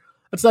bar.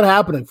 That's not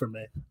happening for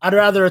me. I'd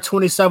rather a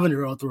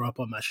 27-year-old throw up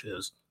on my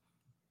shoes.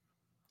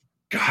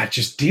 God,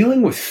 just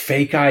dealing with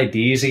fake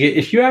IDs.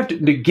 If you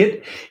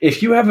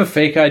have a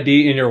fake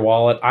ID in your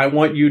wallet, I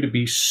want you to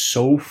be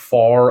so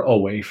far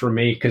away from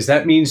me because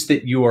that means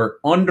that you are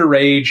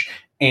underage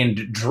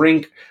and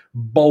drink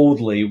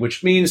boldly,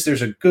 which means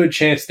there's a good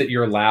chance that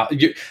you're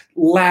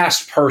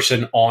last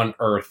person on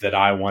earth that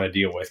I want to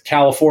deal with.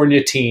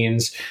 California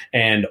teens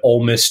and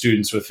Ole Miss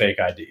students with fake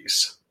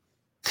IDs.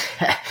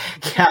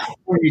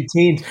 California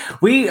teens.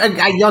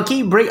 Y'all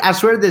keep I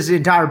swear this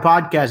entire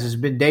podcast has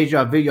been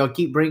deja vu. Y'all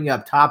keep bringing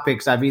up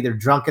topics I've either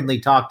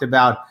drunkenly talked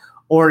about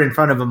or in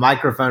front of a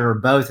microphone or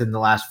both in the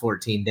last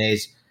 14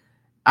 days.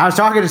 I was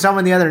talking to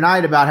someone the other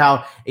night about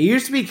how it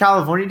used to be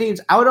California teens.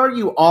 I would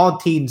argue all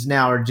teens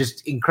now are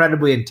just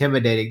incredibly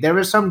intimidating. There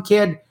was some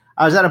kid,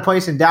 I was at a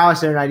place in Dallas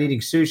the other night eating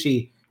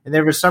sushi, and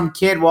there was some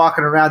kid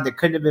walking around that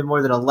couldn't have been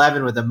more than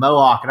 11 with a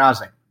mohawk, and I was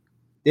like,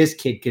 this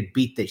kid could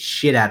beat the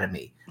shit out of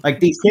me. Like,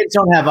 these kids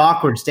don't have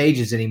awkward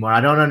stages anymore.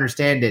 I don't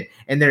understand it,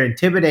 and they're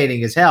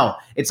intimidating as hell.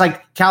 It's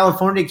like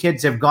California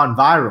kids have gone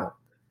viral.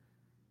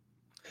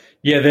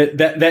 Yeah,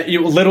 that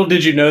you little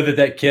did you know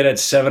that kid had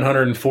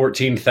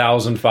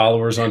 714,000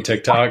 followers on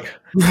TikTok.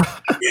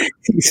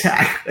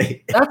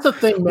 Exactly. That's the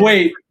thing, man.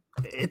 Wait,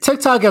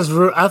 TikTok has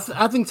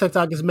I think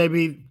TikTok has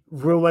maybe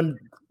ruined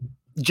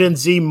Gen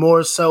Z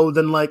more so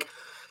than like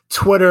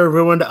Twitter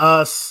ruined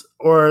us,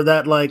 or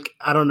that like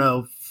I don't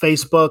know,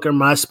 Facebook or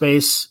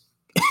MySpace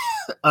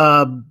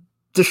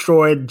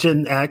destroyed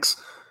Gen X.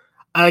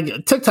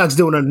 TikTok's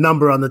doing a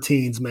number on the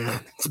teens, man.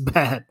 It's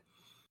bad.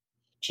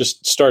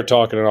 Just start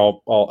talking and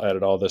I'll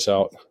edit all this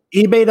out.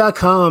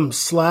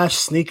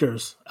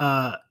 eBay.com/sneakers.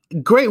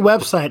 Great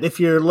website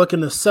if you're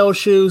looking to sell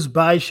shoes,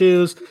 buy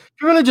shoes. If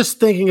you're really just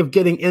thinking of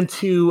getting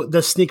into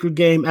the sneaker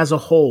game as a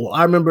whole.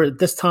 I remember at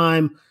this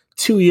time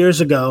 2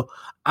 years ago,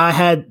 I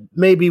had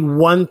maybe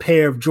one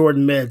pair of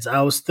Jordan mids.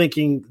 I was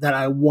thinking that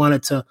I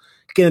wanted to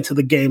get into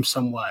the game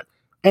somewhat.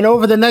 And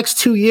over the next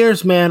 2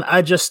 years, man,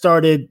 I just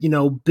started,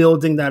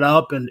 building that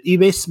up, and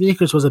eBay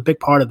sneakers was a big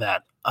part of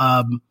that.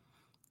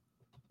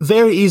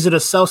 Very easy to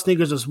sell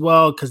sneakers as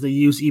well because they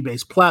use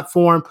eBay's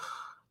platform.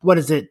 What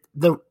is it?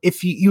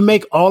 If you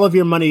make all of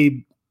your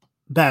money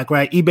back,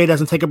 right? eBay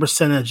doesn't take a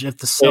percentage if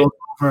the sale is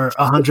over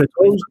 $100.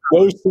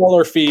 No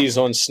seller fees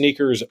on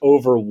sneakers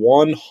over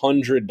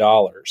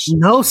 $100.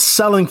 No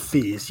selling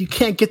fees. You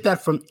can't get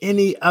that from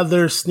any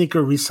other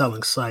sneaker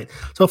reselling site.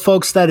 So,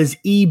 folks, that is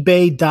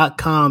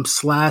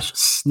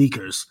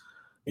ebay.com/sneakers.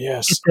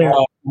 Yes,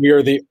 we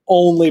are the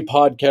only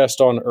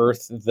podcast on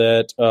earth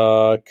that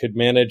could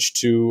manage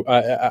to.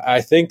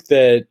 I think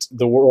that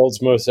the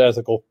world's most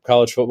ethical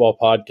college football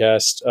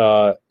podcast.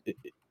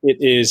 It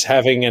is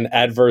having an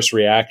adverse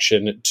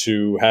reaction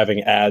to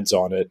having ads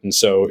on it, and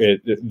so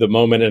the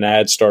moment an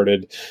ad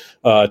started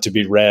to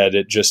be read,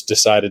 it just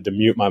decided to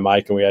mute my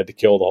mic, and we had to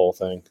kill the whole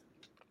thing.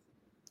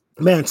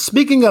 Man,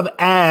 speaking of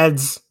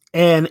ads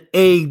and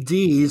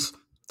ADs,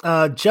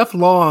 Jeff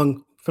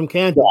Long from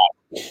Kansas.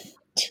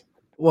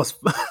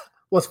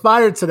 Was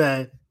fired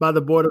today by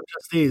the Board of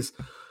Trustees.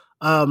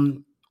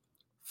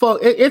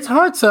 It's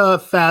hard to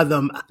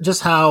fathom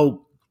just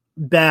how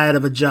bad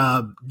of a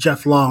job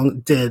Jeff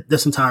Long did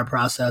this entire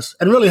process,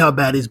 and really how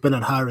bad he's been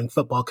at hiring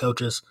football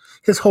coaches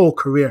his whole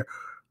career.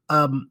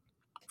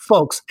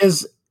 Folks,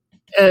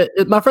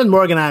 my friend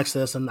Morgan asked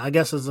this, and I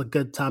guess it's a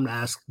good time to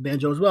ask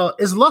Banjo as well.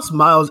 Is Les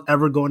Miles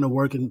ever going to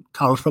work in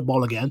college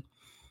football again?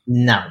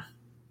 No.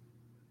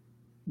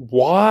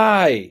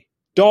 Why?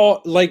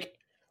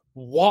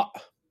 What?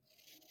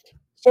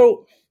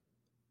 So,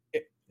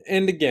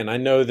 and again, I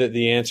know that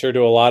the answer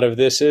to a lot of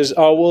this is,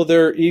 oh, well,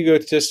 they're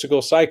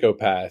egotistical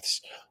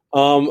psychopaths.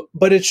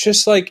 But it's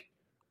just like,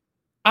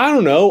 I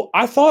don't know.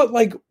 I thought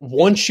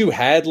once you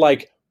had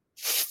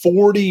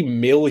 $40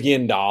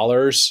 million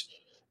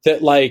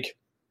that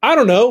I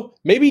don't know,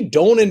 maybe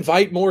don't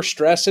invite more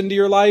stress into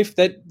your life.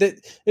 That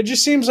it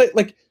just seems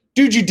like,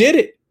 dude, you did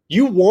it.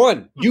 You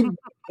won. You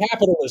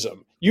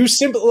capitalism. You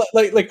simply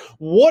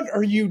what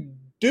are you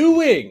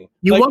doing?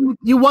 You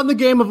won the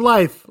game of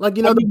life. The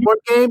board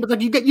game.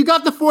 It's you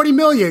got the 40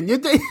 million. Yay!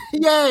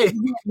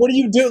 What do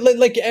you do?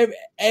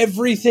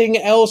 Everything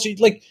else. You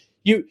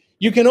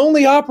can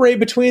only operate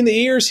between the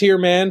ears here,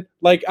 man.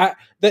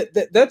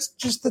 That's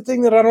just the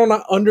thing that I don't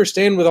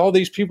understand with all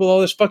these people.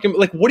 All this fucking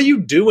what are you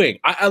doing?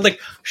 I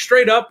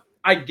straight up.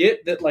 I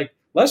get that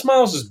Les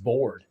Miles is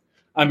bored.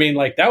 I mean,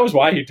 that was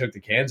why he took the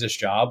Kansas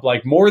job.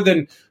 More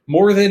than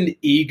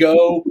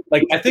ego.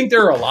 I think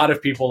there are a lot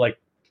of people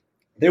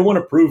they want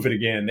to prove it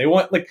again. They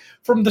want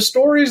from the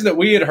stories that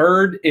we had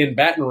heard in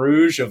Baton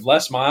Rouge of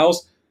Les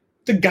Miles,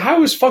 the guy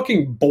was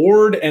fucking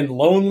bored and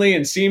lonely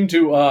and seemed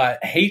to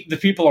hate the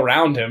people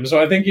around him.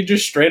 So I think he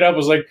just straight up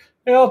was like,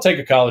 yeah, I'll take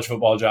a college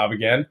football job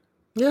again.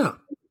 Yeah.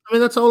 I mean,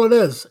 that's all it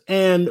is.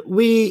 And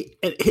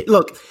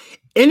look,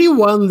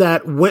 anyone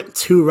that went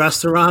to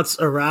restaurants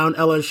around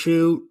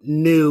LSU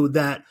knew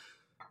that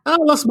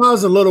Les Miles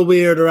is a little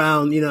weird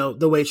around,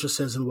 the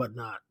waitresses and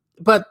whatnot.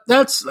 But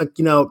that's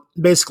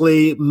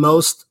basically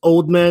most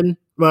old men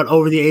right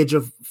over the age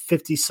of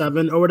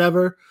 57 or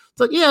whatever. It's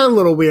a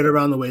little weird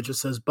around the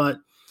waitresses, but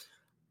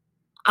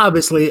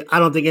obviously I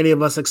don't think any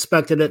of us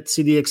expected it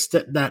to the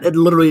extent that it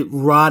literally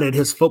rotted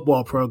his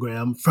football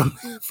program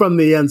from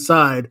the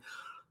inside.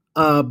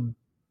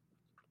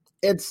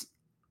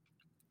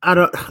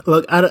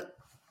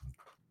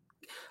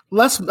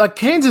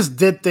 Kansas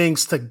did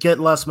things to get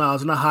Les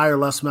Miles and to hire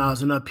Les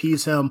Miles and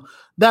appease him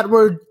that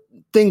were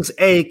things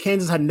A,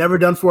 Kansas had never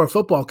done for a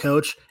football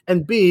coach,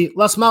 and B,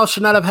 Les Miles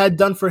should not have had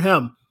done for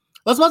him.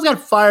 Les Miles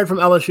got fired from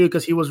LSU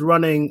because he was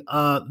running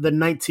the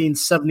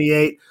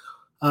 1978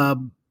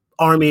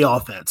 Army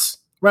offense,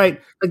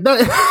 right?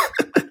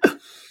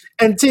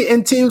 And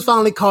teams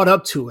finally caught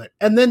up to it.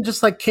 And then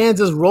just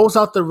Kansas rolls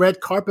out the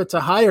red carpet to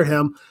hire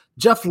him,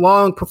 Jeff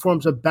Long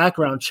performs a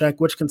background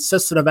check, which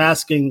consisted of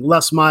asking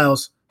Les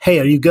Miles, hey,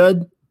 are you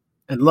good?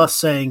 And Les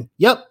saying,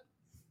 yep.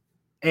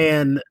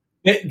 And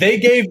They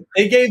gave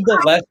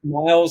Les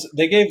Miles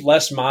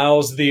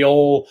the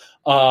old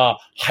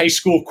high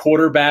school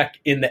quarterback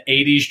in the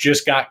 80s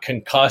just got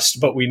concussed,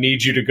 but we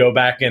need you to go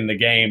back in the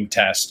game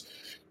test.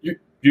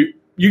 You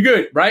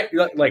good, right?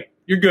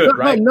 You're good,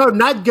 right? No,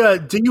 not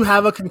good. Do you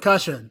have a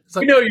concussion? It's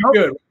you're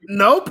good.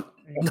 Nope.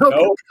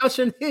 No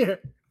concussion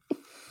here.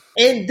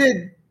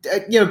 And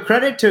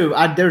credit to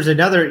there's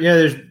another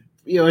there's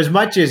as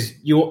much as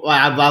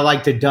I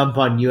like to dump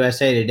on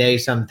USA Today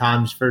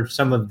sometimes for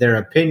some of their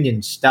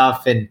opinion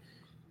stuff and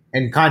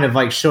kind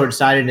of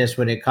short-sightedness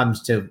when it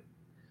comes to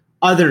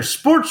other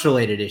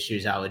sports-related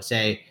issues, I would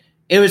say.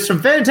 it was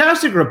some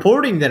fantastic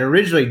reporting that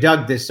originally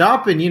dug this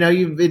up. And,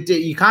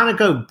 you kind of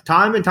go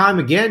time and time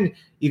again,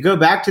 you go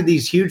back to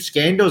these huge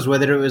scandals,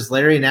 whether it was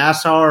Larry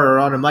Nassar or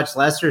on a much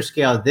lesser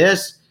scale,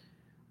 this.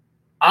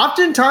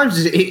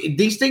 Oftentimes,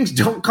 these things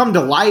don't come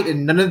to light,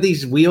 and none of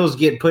these wheels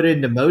get put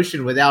into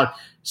motion without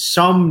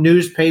some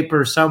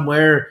newspaper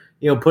somewhere,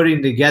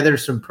 putting together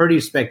some pretty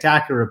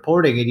spectacular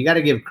reporting. And you got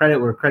to give credit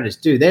where credit's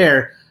due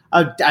there.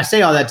 I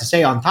say all that to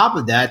say, on top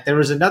of that, there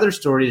was another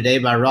story today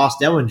by Ross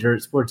Dellinger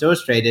at Sports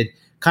Illustrated,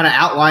 kind of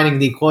outlining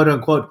the quote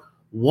unquote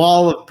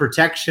wall of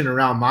protection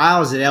around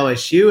Miles at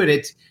LSU, and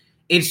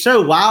it's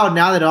so wild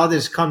now that all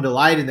this come to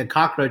light and the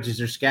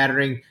cockroaches are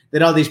scattering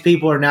that all these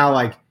people are now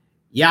like,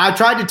 yeah, I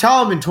tried to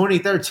tell him in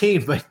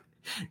 2013, but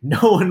no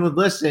one would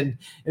listen.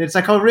 And it's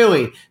like, oh,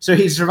 really? So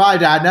he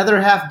survived another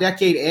half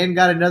decade and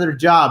got another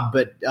job,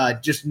 but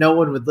just no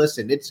one would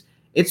listen.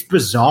 It's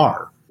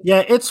bizarre.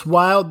 Yeah, it's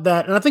wild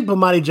that, and I think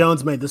Bomani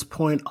Jones made this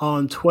point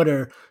on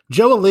Twitter.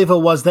 Joe Oliva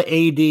was the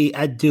AD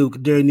at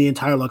Duke during the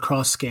entire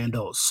lacrosse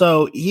scandal.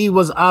 So he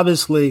was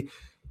obviously,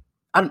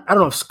 I don't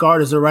know if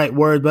scarred is the right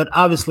word, but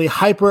obviously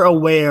hyper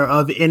aware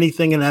of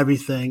anything and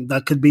everything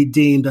that could be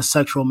deemed as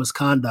sexual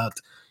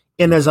misconduct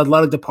in his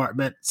athletic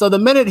department. So the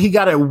minute he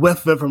got a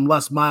whiff of it from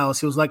Les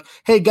Miles, he was like,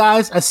 hey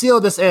guys, I see how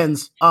this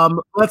ends.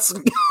 Let's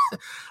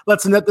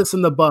nip this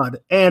in the bud.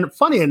 And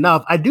funny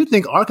enough, I do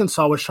think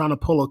Arkansas was trying to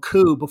pull a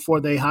coup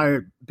before they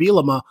hired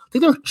Bielema. I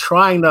think they're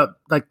trying to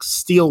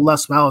steal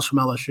Les Miles from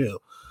LSU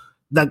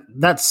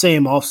that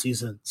same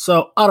offseason.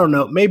 So I don't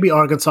know. Maybe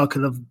Arkansas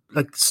could have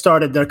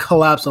started their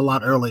collapse a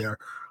lot earlier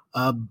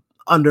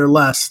under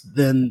Les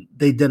than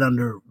they did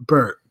under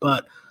Burt.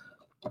 But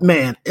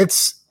man,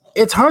 it's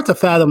hard to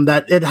fathom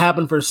that it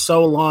happened for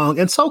so long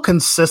and so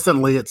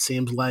consistently, it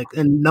seems like,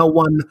 and no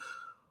one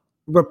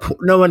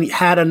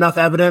had enough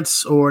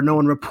evidence or no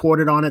one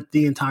reported on it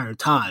the entire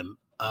time.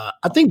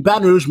 I think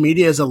Baton Rouge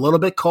media is a little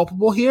bit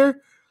culpable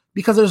here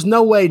because there's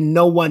no way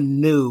no one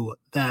knew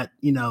that,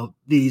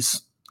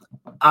 these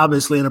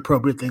obviously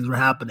inappropriate things were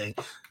happening.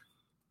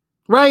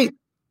 Right?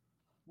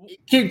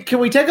 Can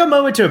we take a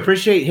moment to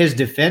appreciate his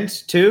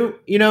defense too?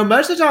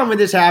 Most of the time when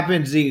this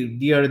happens,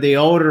 the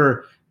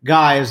older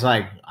guy is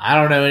like, I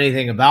don't know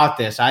anything about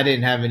this. I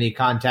didn't have any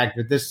contact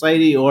with this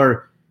lady,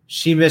 or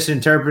she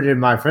misinterpreted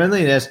my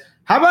friendliness.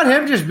 How about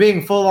him just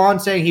being full on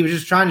saying he was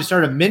just trying to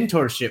start a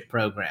mentorship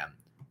program?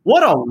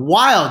 What a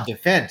wild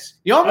defense.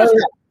 You almost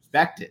got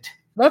respected.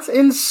 That's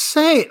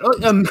insane.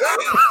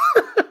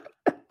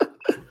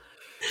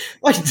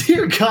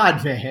 Dear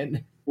God,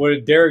 man. What,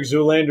 did Derek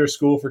Zoolander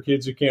school for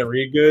kids who can't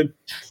read good?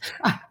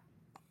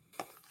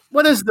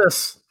 What is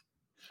this?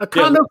 A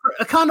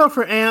condo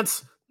for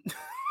ants.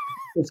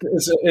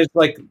 It's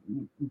like,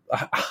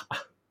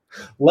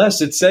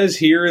 Les, it says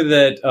here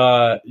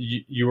that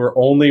you were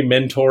only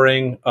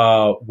mentoring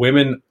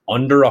women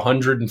under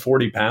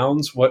 140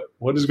 pounds. What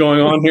is going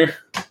on here?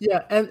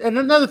 Yeah, and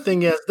another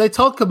thing is they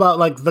talk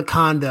about the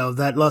condo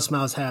that Les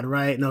Miles had,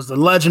 right? And it was the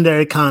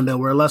legendary condo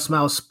where Les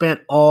Miles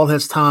spent all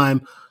his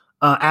time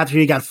after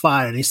he got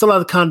fired. He still had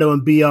the condo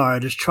in BR,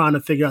 just trying to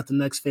figure out the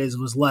next phase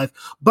of his life.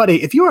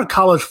 Buddy, if you were a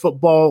college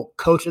football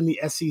coach in the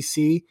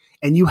SEC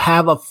and you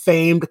have a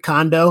famed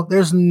condo,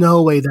 there's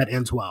no way that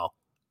ends well.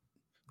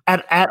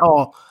 At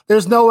all.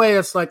 There's no way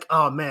it's like,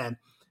 oh man,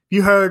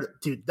 you heard,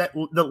 dude, that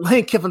the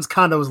Lane Kiffin's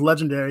condo was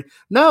legendary.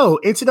 No,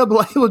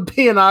 NCAA would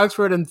be in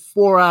Oxford in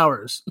 4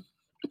 hours.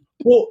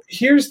 Well,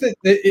 here's the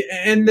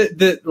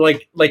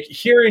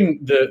hearing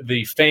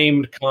the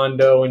famed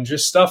condo and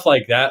just stuff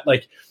like that.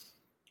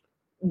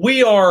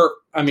 We are,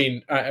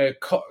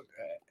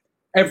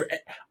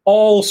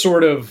 all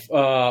sort of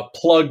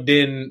plugged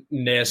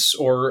inness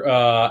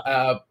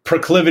or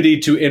proclivity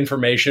to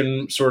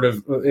information sort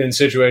of in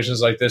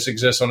situations like this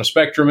exists on a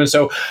spectrum. And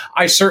so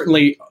I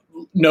certainly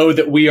know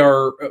that we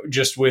are,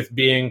 just with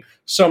being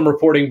some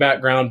reporting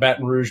background,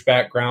 Baton Rouge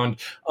background,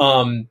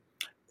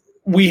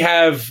 we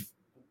have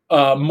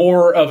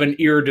more of an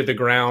ear to the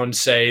ground,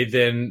 say,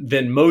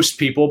 than most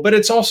people. But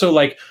it's also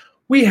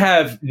we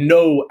have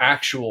no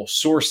actual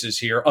sources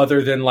here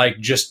other than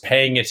just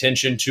paying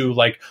attention to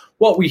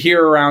what we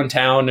hear around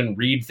town and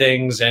read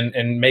things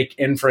and make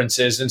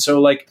inferences. And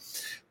so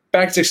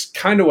back to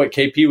kind of what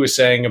KP was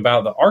saying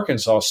about the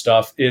Arkansas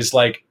stuff is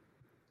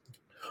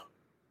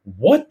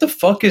what the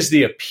fuck is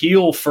the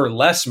appeal for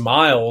Les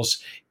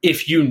Miles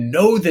if you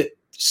know that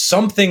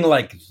something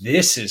like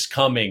this is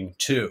coming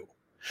too?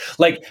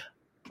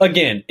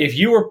 Again, if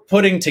you were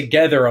putting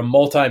together a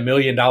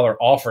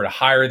multi-million-dollar offer to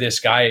hire this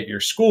guy at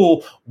your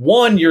school,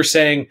 one, you're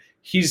saying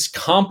he's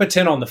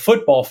competent on the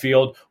football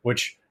field,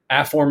 which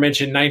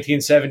aforementioned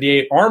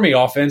 1978 Army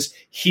offense,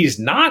 he's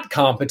not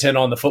competent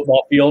on the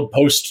football field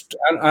post,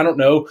 I don't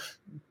know,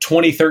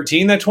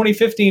 2013. That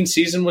 2015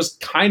 season was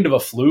kind of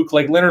a fluke.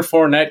 Leonard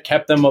Fournette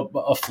kept them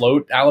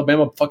afloat.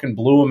 Alabama fucking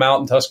blew him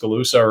out in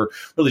Tuscaloosa, or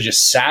really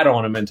just sat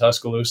on him in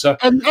Tuscaloosa.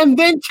 And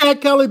then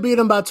Chad Kelly beat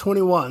him by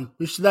 21.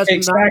 That's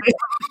exactly.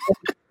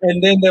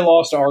 And then they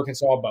lost to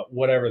Arkansas, but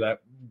whatever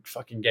that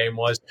fucking game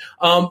was.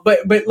 I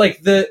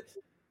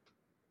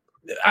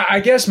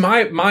guess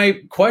my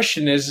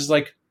question is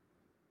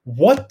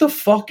what the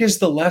fuck is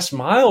the Les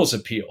Miles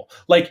appeal?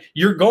 Like,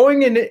 you're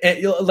going in,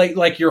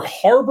 like you're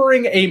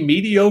harboring a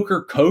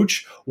mediocre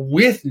coach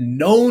with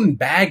known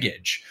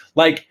baggage.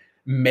 Like,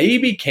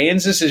 maybe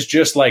Kansas is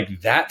just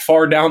like that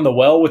far down the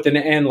well with an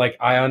end. Like,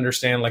 I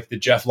understand like the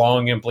Jeff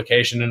Long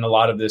implication in a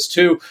lot of this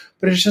too,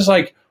 but it's just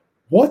like,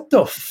 what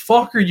the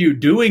fuck are you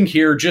doing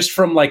here just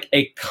from like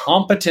a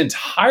competent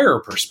hire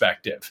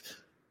perspective?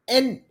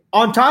 And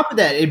on top of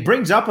that, it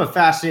brings up a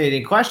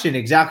fascinating question,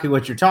 exactly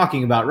what you're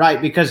talking about,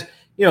 right? Because,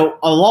 you know,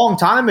 a long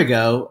time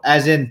ago,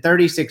 as in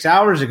 36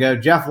 hours ago,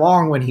 Jeff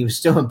Long, when he was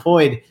still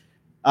employed,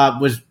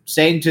 was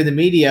saying to the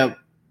media,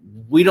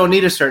 we don't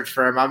need a search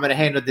firm. I'm going to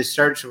handle this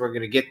search and we're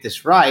going to get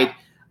this right.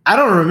 I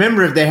don't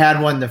remember if they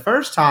had one the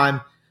first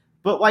time,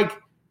 but like,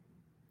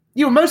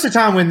 you know, most of the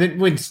time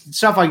when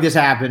stuff like this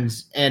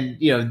happens and,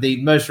 you know,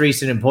 the most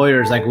recent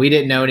employer is like, we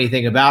didn't know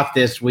anything about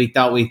this. We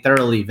thought we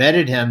thoroughly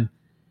vetted him.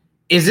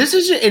 Is this,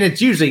 and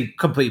it's usually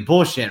complete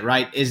bullshit,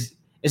 right? Is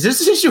this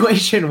a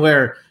situation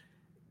where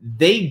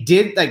they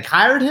did like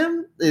hired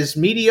him, this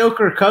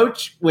mediocre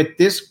coach, with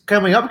this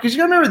coming up? Because you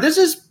gotta remember, this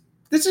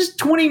is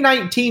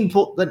 2019.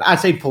 I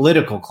say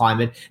political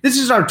climate. This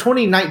is our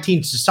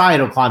 2019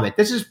 societal climate.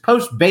 This is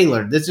post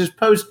Baylor. This is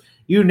post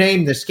you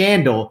name the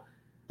scandal.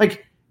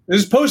 Like,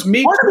 this is post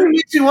me.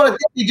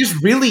 They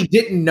just really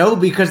didn't know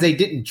because they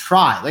didn't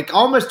try. Like, I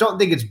almost don't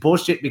think it's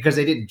bullshit because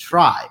they didn't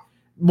try.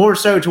 More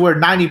so to where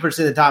 90%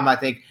 of the time I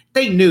think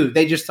they knew.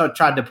 They just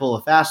tried to pull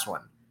a fast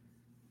one.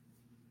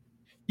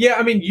 Yeah,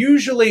 I mean,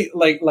 usually,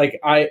 like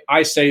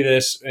I say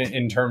this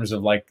in terms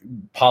of like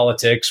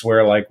politics,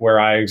 where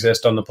I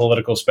exist on the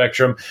political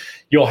spectrum,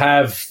 you'll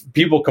have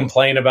people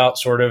complain about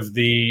sort of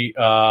the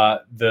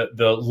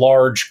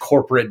large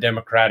corporate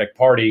Democratic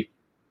Party,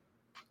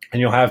 and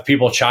you'll have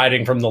people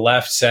chiding from the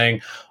left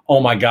saying, "Oh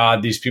my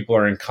God, these people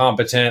are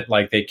incompetent,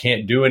 like they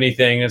can't do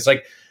anything." And it's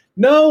like,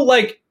 no,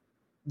 like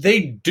they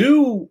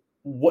do.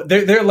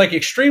 They're like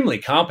extremely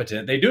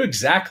competent. They do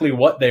exactly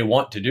what they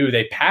want to do.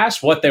 They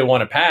pass what they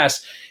want to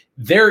pass.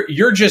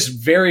 You're just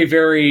very,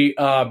 very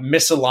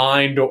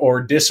misaligned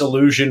or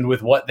disillusioned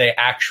with what they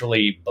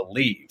actually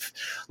believe.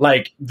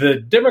 Like,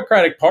 the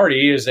Democratic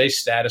Party is a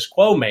status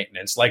quo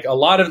maintenance. Like, a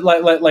lot of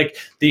like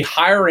the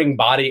hiring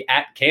body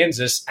at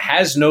Kansas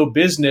has no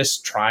business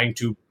trying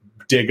to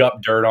dig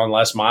up dirt on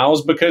Les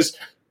Miles, because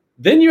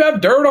then you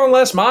have dirt on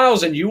Les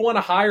Miles and you want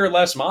to hire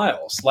Les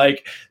Miles.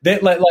 Like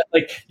that,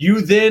 like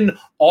you then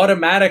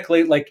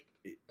automatically, like,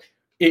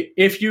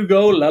 if you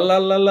go la la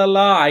la la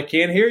la, I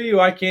can't hear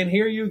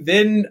you,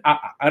 then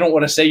I don't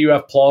want to say you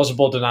have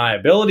plausible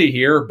deniability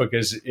here,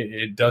 because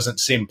it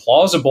doesn't seem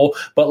plausible,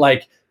 but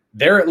like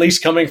they're at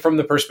least coming from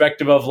the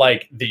perspective of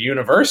like the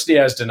university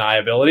has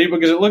deniability,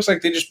 because it looks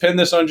like they just pinned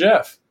this on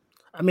Jeff.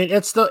 I mean,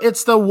 it's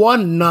the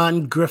one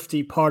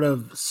non-grifty part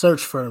of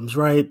search firms,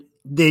 right?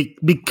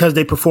 Because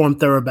they perform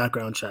thorough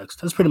background checks.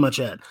 That's pretty much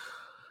it.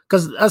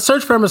 Because a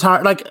search firm is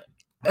hard. Like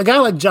a guy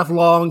like Jeff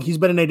Long, he's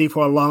been in AD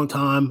for a long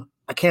time.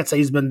 I can't say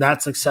he's been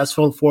that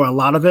successful for a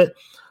lot of it,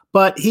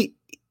 but he,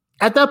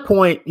 at that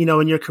point, you know,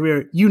 in your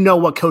career, you know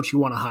what coach you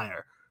want to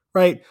hire,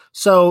 right?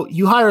 So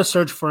you hire a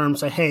search firm,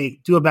 say,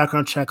 hey, do a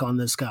background check on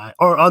this guy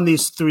or on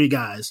these three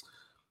guys.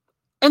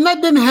 And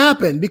that didn't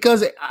happen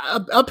because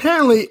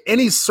apparently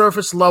any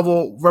surface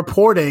level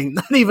reporting,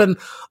 not even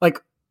like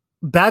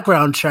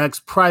background checks,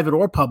 private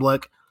or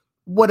public,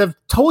 would have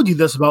told you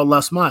this about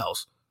Les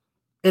Miles.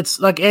 It's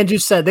like Andrew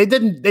said, they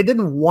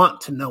didn't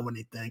want to know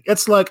anything.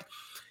 It's like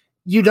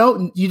you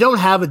don't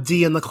have a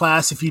D in the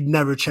class if you'd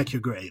never check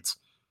your grades.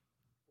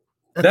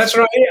 That's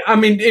right. I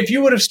mean, if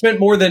you would have spent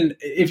more than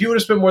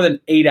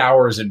 8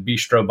 hours at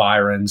Bistro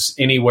Byron's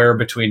anywhere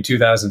between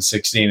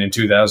 2016 and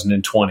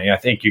 2020, I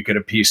think you could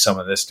have pieced some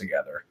of this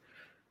together.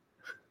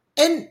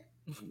 And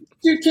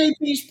to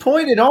KP's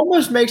point, it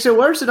almost makes it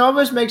worse. It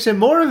almost makes him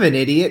more of an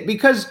idiot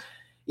because,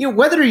 you know,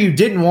 whether you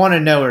didn't want to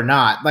know or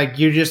not, like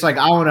you're just like,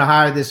 I want to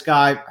hire this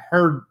guy.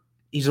 Heard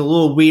he's a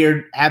little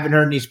weird, haven't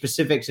heard any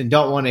specifics and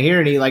don't want to hear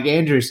any. Like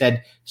Andrew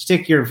said,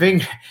 stick your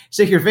fingers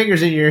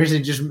in your ears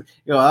and just, you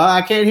know,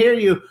 I can't hear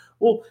you.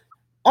 Well,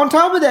 on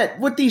top of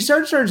that, what these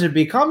search firms have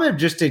become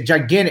just a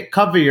gigantic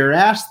cover your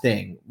ass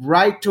thing,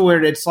 right? To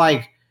where it's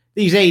like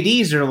these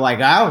ADs are like,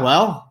 oh,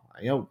 well,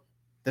 you know,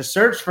 the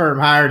search firm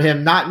hired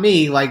him, not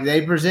me. Like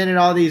they presented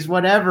all these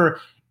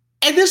whatever.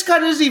 And this guy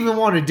doesn't even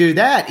want to do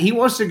that. He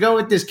wants to go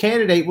with this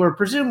candidate where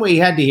presumably he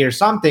had to hear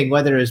something,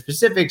 whether it's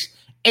specifics,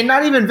 and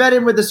not even vet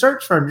him with the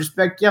search firm. Just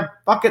be like, yeah,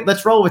 fuck it,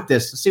 let's roll with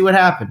this. Let's see what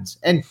happens.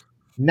 And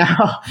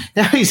now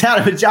he's out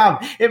of a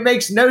job. It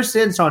makes no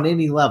sense on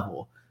any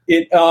level.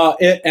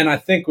 And I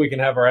think we can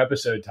have our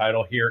episode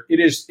title here.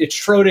 It's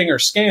Schrodinger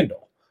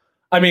scandal.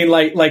 I mean,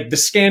 like the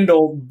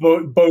scandal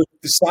both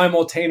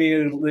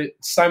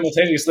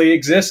simultaneously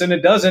exists and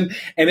it doesn't,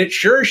 and it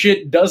sure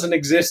shit doesn't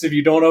exist if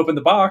you don't open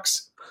the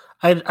box.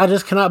 I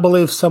just cannot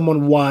believe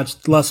someone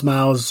watched Les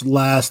Miles'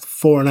 last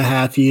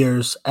 4.5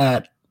 years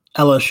at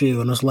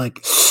LSU and was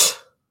like,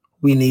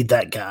 we need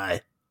that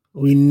guy.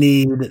 We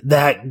need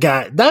that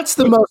guy. That's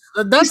the most.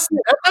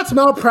 That's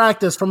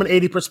malpractice from an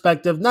 80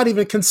 perspective. Not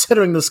even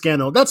considering the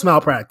scandal. That's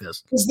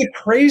malpractice. Because the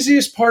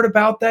craziest part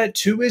about that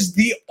too is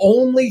the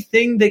only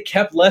thing that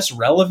kept less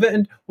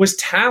relevant was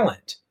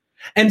talent.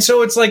 And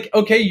so it's like,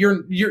 okay,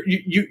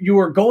 you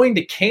are going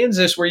to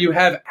Kansas where you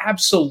have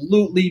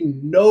absolutely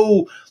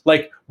no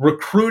like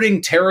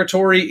recruiting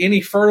territory, any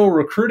fertile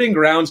recruiting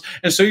grounds,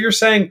 and so you're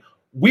saying,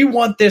 we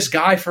want this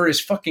guy for his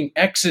fucking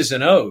X's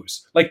and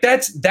O's. Like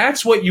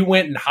that's what you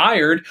went and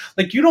hired.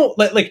 Like you don't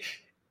like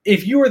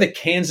if you were the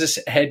Kansas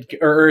head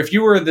or if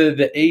you were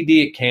the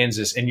AD at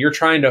Kansas and you're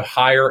trying to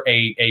hire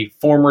a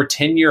former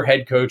 10-year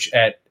head coach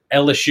at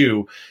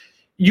LSU,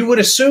 you would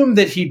assume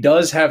that he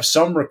does have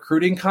some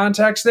recruiting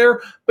contacts there,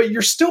 but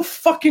you're still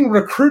fucking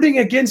recruiting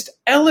against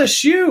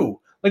LSU.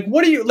 Like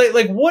what are you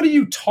like what are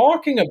you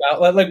talking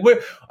about?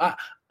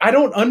 I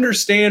don't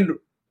understand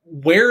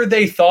where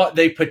they thought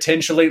they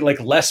potentially like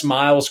Les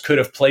Miles could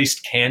have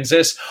placed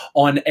Kansas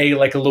on a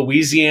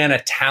Louisiana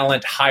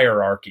talent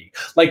hierarchy.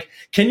 Like,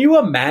 can you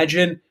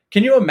imagine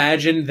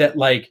that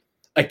like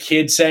a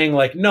kid saying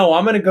like, no,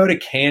 I'm going to go to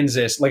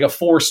Kansas, like a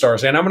 4-star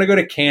saying I'm going to go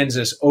to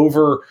Kansas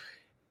over,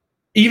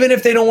 even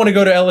if they don't want to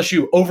go to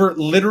LSU, over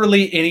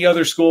literally any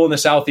other school in the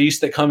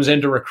Southeast that comes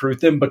in to recruit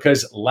them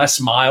because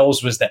Les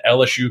Miles was the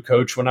LSU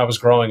coach when I was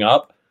growing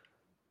up.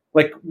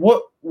 Like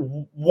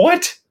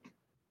what?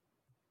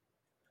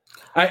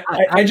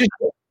 I just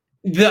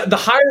the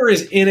hire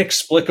is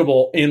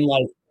inexplicable in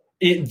like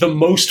the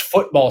most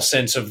football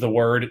sense of the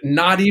word,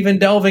 not even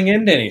delving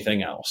into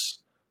anything else.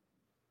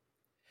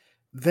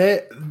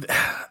 There's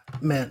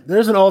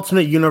an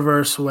alternate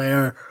universe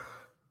where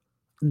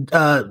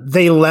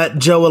they let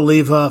Joe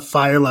Alleva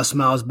fire Les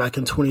Miles back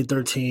in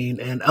 2013,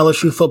 and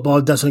LSU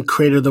football doesn't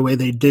crater the way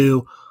they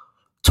do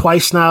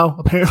twice now,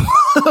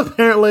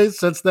 apparently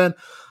since then.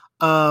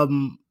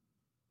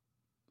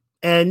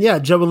 And yeah,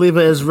 Joe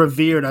Alleva is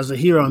revered as a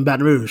hero in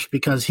Baton Rouge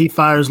because he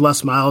fires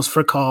Les Miles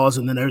for cause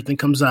and then everything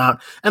comes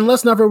out. And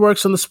Les never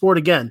works in the sport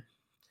again.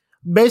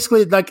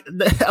 Basically, like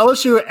the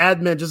LSU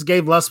admin just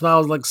gave Les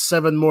Miles like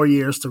 7 more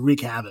years to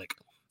wreak havoc.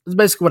 That's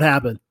basically what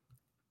happened.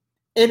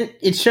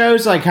 It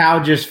shows like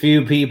how just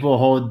few people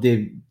hold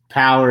the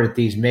power at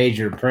these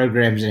major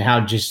programs and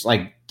how just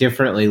like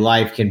differently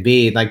life can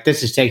be. Like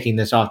this is taking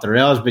this off the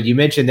rails, but you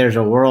mentioned there's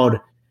a world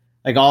 –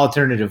 like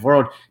alternative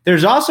world.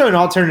 There's also an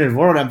alternative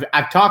world.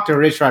 I've talked to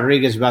Rich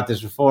Rodriguez about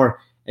this before,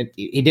 and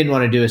he didn't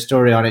want to do a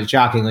story on it.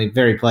 Shockingly,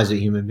 very pleasant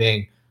human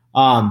being.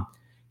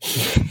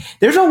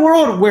 There's a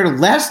world where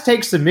Les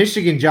takes the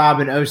Michigan job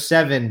in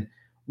 2007,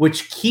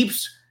 which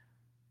keeps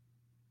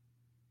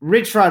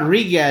Rich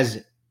Rodriguez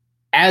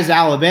as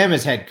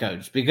Alabama's head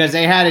coach because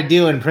they had a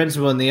deal in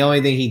principle, and the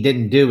only thing he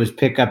didn't do was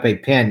pick up a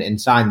pen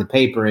and sign the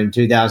paper in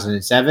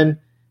 2007.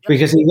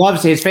 Because he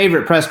loves his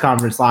favorite press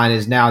conference line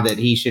is now that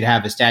he should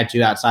have a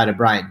statue outside of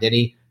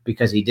Bryant-Denny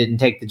because he didn't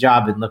take the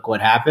job and look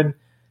what happened.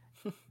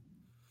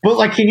 But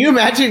like, can you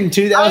imagine in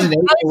 2008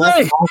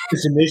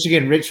 in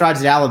Michigan, Rich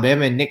Rod's at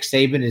Alabama, and Nick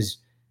Saban is,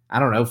 I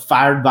don't know,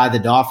 fired by the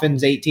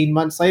Dolphins 18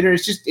 months later?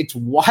 It's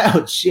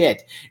wild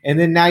shit. And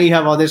then now you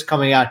have all this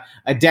coming out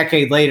a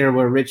decade later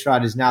where Rich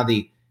Rod is now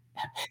the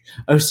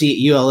OC at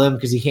ULM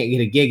because he can't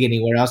get a gig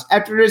anywhere else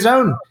after his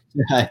own,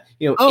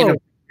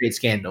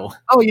 scandal.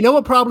 Oh, you know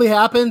what probably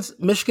happens?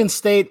 Michigan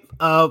State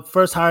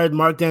first hired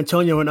Mark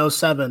D'Antonio in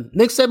 2007.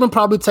 Nick Saban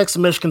probably takes a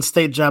Michigan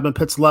State job and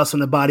puts Les in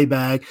the body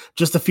bag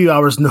just a few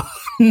hours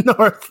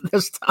north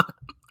this time.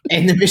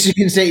 And the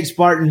Michigan State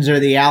Spartans are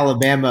the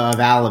Alabama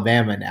of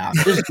Alabama now.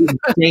 Just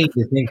insane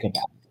to think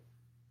about.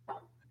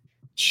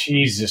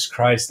 Jesus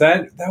Christ,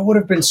 that would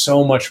have been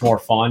so much more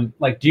fun.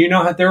 Like, do you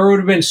know how there would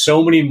have been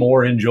so many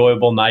more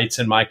enjoyable nights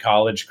in my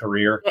college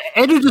career?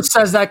 Andrew just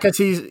says that because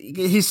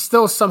he's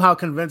still somehow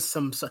convinced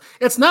him.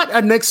 It's not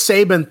a Nick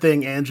Saban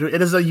thing, Andrew.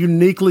 It is a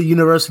uniquely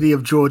University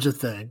of Georgia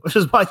thing, which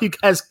is why you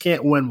guys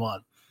can't win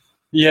one.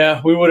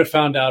 Yeah, we would have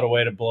found out a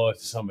way to blow it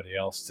to somebody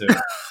else too.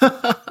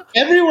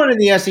 Everyone in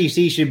the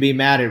SEC should be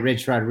mad at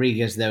Rich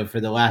Rodriguez though for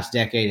the last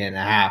decade and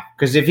a half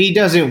because if he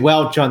doesn't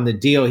welch on the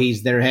deal,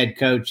 he's their head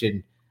coach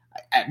and.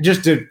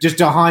 Just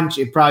a hunch,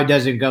 it probably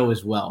doesn't go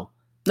as well.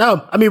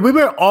 No, I mean, we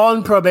were all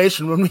on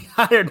probation when we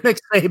hired Nick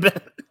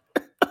Saban.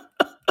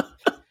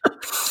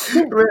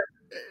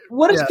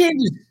 What does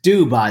Kansas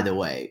do, by the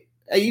way?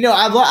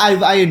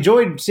 I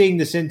enjoyed seeing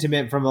the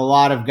sentiment from a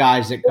lot of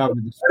guys that cover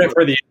the sport.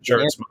 For the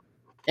insurance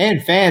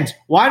and fans.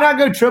 Why not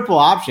go triple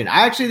option?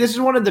 This is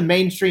one of the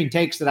mainstream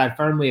takes that I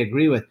firmly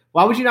agree with.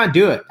 Why would you not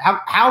do it?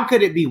 How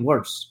could it be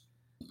worse?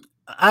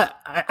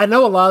 I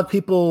know a lot of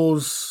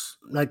people's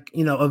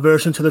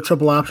aversion to the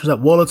triple options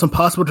that, well, it's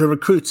impossible to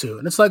recruit to.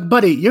 And it's like,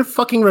 buddy, you're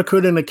fucking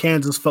recruiting to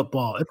Kansas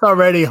football. It's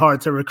already hard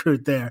to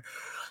recruit there.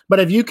 But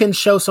if you can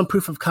show some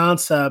proof of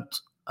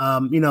concept,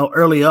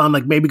 early on,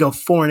 like maybe go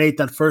 4-8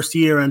 that first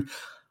year, and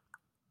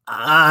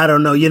I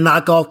don't know, you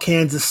knock off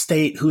Kansas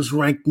State, who's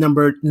ranked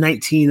number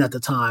 19 at the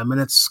time, and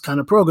it's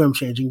kind of program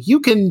changing. You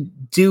can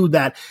do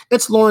that.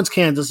 It's Lawrence,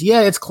 Kansas.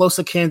 Yeah, it's close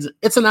to Kansas.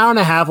 It's an hour and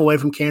a half away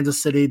from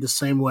Kansas City, the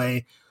same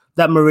way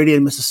that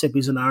Meridian, Mississippi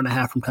is an hour and a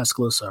half from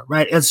Tuscaloosa,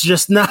 right? It's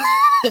just not.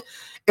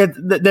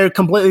 They're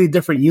completely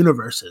different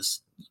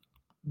universes.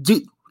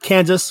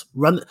 Kansas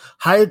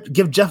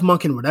give Jeff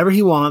Monken whatever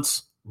he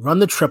wants. Run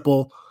the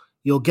triple.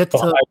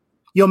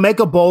 You'll make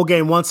a bowl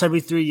game once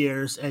every 3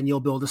 years, and you'll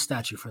build a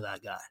statue for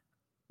that guy.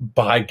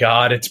 By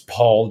God, it's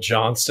Paul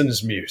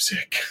Johnson's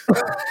music.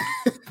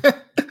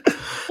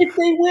 If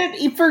they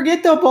went,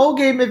 forget the bowl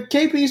game. If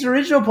KP's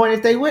original point,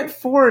 if they went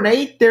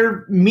 4-8,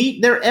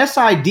 their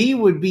SID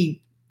would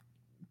be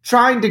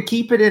trying to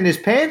keep it in his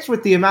pants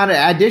with the amount of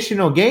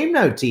additional game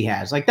notes he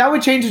has. Like, that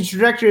would change the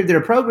trajectory of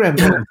their program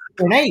going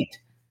 4-8.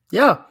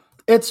 Yeah,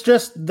 it's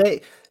just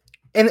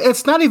and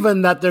it's not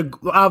even that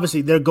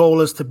obviously their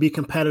goal is to be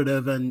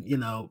competitive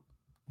and,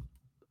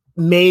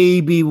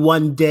 maybe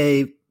one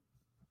day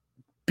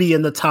be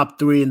in the top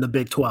 3 in the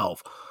Big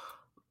 12.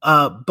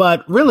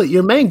 But really,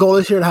 your main goal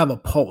is here to have a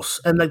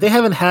pulse. And they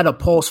haven't had a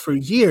pulse for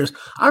years.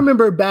 I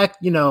remember back,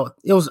 it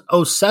was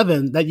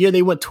 2007, that year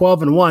they went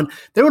 12-1.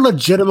 They were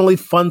legitimately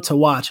fun to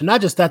watch. And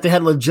not just that, they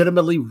had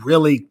legitimately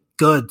really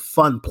good,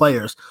 fun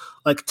players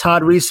like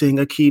Todd Reesing,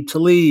 Aqib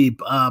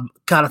Talib.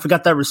 God, I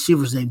forgot that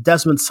receiver's name,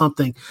 Desmond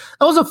something.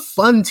 That was a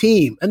fun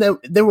team. And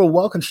they were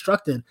well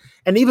constructed.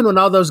 And even when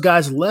all those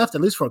guys left,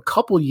 at least for a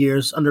couple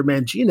years under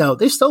Mangino,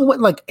 they still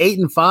went like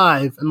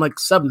 8-5 and like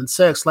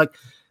 7-6. Like,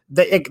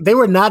 they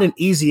were not an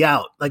easy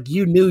out. Like,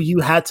 you knew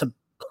you had to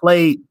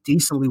play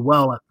decently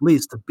well at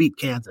least to beat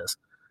Kansas.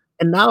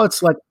 And now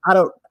it's like,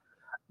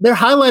 their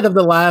highlight of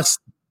the last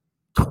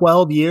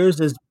 12 years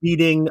is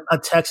beating a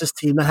Texas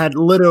team that had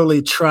literally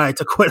tried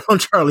to quit on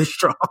Charlie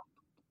Strong.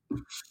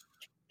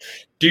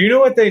 Do you know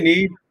what they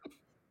need?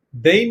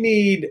 They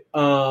need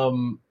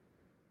the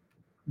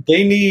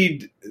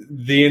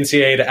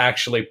NCAA to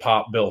actually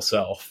pop Bill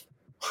Self.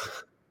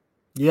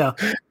 Yeah.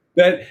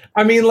 Divert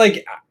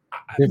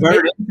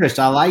interest.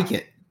 I like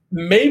it.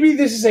 Maybe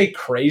this is a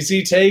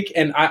crazy take,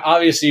 and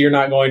obviously you're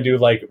not going to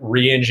like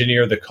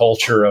re-engineer the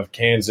culture of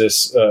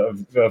Kansas,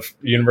 of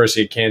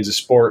University of Kansas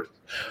sport,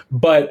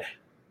 but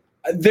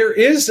there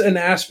is an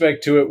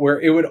aspect to it where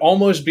it would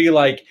almost be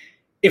like,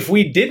 if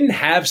we didn't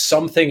have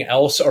something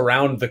else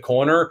around the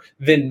corner,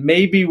 then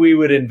maybe we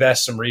would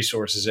invest some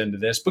resources into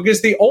this,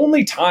 because the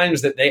only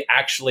times that they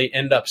actually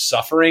end up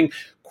suffering,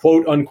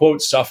 quote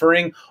unquote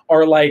suffering,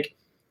 are like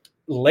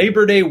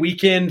Labor Day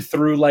weekend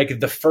through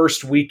like the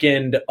first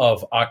weekend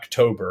of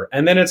October.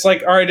 And then it's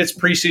like, all right, it's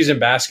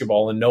preseason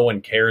basketball and no one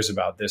cares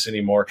about this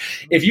anymore.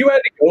 If you had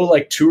to go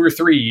like 2 or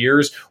 3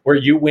 years where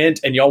you went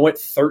and y'all went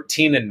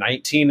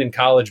 13-19 in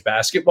college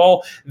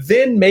basketball,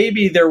 then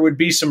maybe there would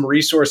be some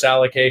resource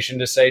allocation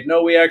to say,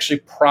 no, we actually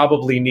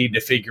probably need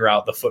to figure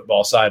out the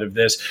football side of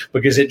this,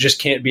 because it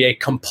just can't be a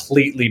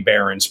completely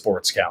barren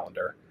sports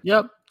calendar.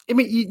 Yep. I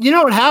mean, you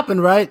know what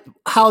happened, right?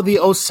 How the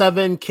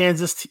 2007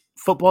 Kansas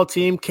football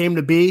team came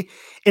to be.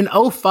 In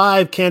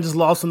 2005, Kansas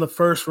lost in the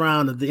first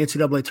round of the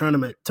NCAA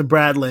tournament to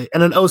Bradley.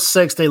 And in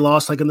 2006, they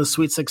lost like in the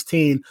Sweet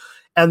 16.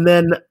 And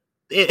then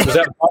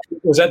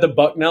was that the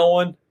Bucknell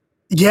one?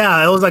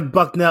 Yeah, it was like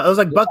Bucknell. It was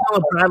like Bucknell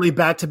and Bradley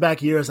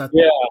back-to-back years, I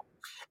think. Yeah.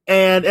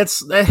 And and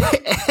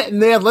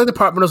the athletic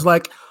department was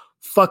like,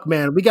 fuck,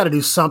 man, we got to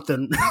do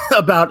something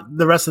about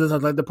the rest of this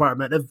athletic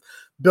department if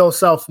Bill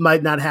Self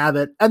might not have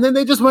it. And then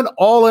they just went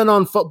all in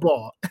on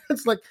football.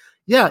 It's like,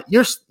 yeah,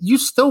 you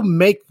still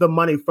make the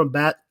money from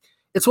that.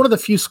 It's one of the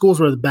few schools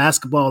where the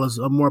basketball is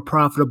a more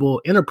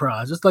profitable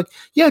enterprise. It's like,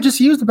 yeah, just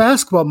use the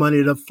basketball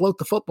money to float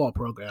the football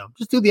program.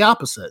 Just do the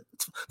opposite.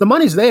 The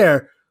money's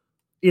there.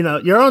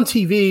 You're on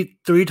TV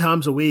 3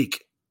 times a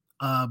week.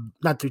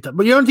 Not 3 times,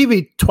 but you're on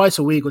TV twice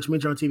a week, which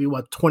means you're on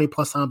TV, 20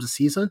 plus times a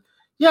season?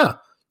 Yeah,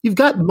 you've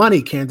got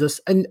money,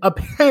 Kansas. And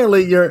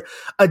apparently your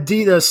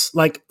Adidas,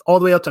 like all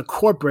the way up to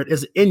corporate,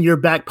 is in your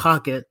back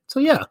pocket. So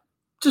yeah,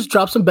 just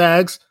drop some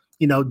bags,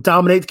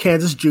 dominate the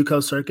Kansas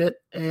JUCO circuit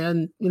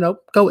and,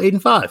 go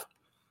 8-5.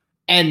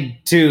 And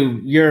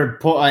to your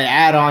point,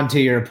 add on to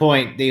your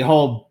point, the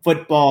whole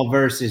football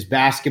versus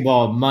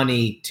basketball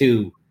money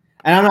too.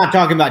 And I'm not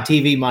talking about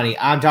TV money.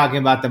 I'm talking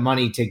about the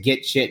money to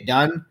get shit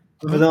done,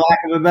 for the lack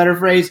of a better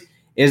phrase,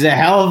 is a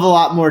hell of a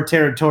lot more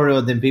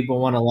territorial than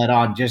people want to let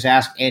on. Just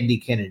ask Andy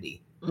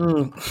Kennedy.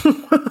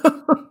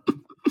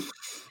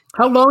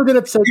 How long did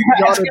it take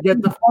y'all to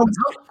get the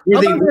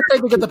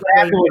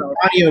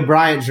Johnny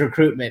O'Brien's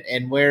recruitment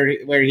and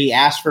where he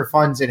asked for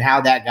funds and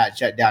how that got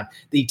shut down?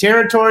 The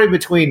territory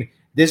between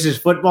this is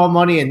football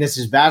money and this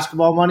is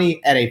basketball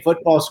money at a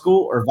football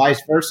school or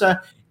vice versa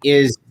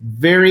is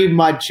very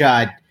much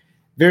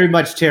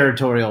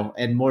territorial,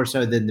 and more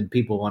so than the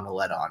people want to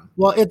let on.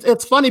 Well,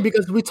 it's funny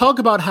because we talk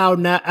about how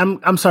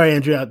I'm sorry,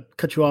 Andrew, I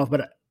cut you off,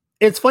 but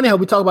it's funny how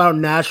we talk about how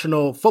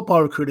national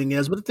football recruiting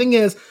is. But the thing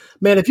is,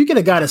 man, if you get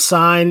a guy to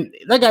sign,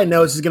 that guy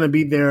knows he's going to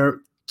be there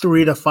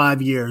 3 to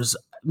 5 years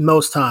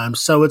most times.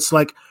 So it's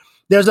like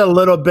there's a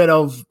little bit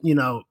of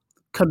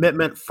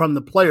commitment from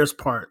the player's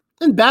part.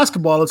 In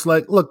basketball, it's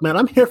like, look, man,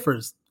 I'm here for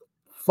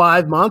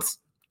 5 months,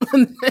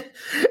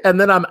 and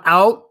then I'm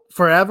out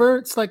forever.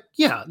 It's like,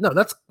 yeah, no,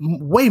 that's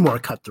way more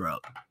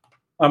cutthroat.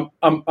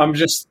 I'm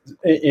just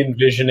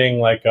envisioning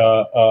like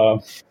a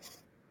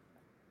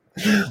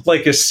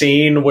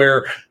scene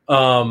where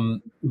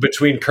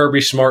between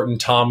Kirby Smart and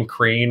Tom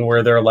Crean,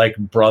 where they're like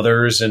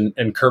brothers,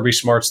 and Kirby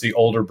Smart's the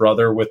older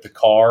brother with the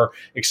car,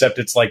 except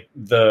it's like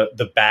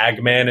the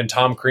bag man, and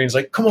Tom Crean's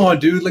like, come on,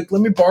 dude, like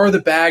let me borrow the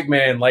bag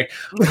man. Like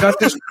I got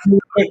this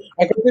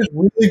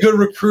really good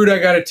recruit I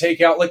got to take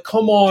out. Like,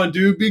 come on,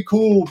 dude, be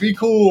cool.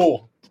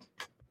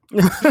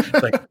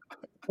 Like,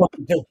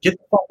 get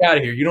the fuck out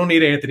of here. You don't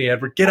need Anthony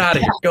Edwards. Get out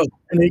of here. Go.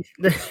 And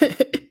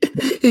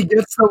he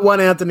gets the one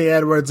Anthony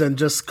Edwards and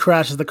just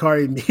crashes the car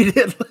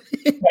immediately.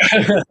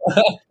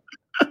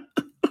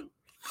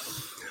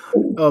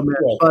 Oh man!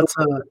 But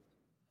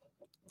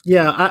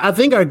I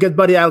think our good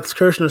buddy Alex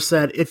Kirshner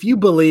said, if you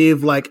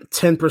believe like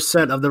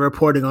 10% of the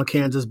reporting on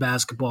Kansas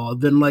basketball,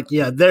 then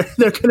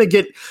they're gonna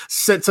get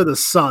sent to the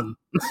sun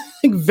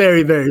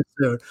very, very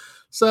soon.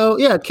 So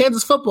yeah,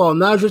 Kansas football,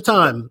 now's your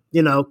time.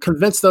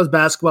 Convince those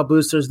basketball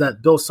boosters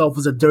that Bill Self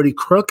is a dirty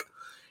crook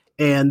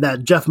and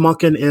that Jeff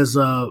Monken is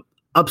a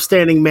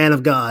upstanding man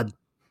of God,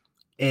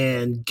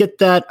 and get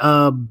that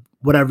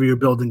whatever you're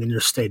building in your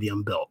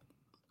stadium built,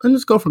 and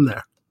just go from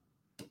there.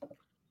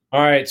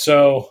 All right.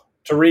 So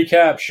to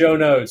recap, show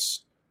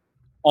notes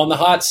on the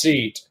hot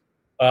seat,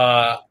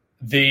 the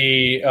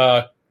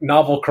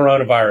novel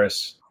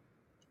coronavirus.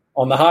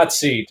 On the hot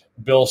seat,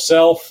 Bill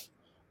Self.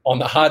 On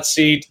the hot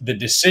seat, the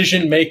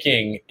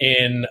decision-making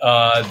in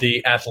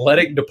the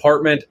athletic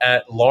department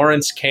at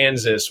Lawrence,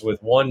 Kansas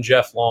with one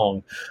Jeff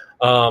Long.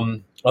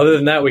 Other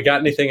than that, we got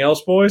anything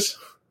else, boys?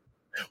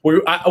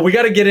 We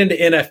got to get into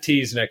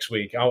NFTs next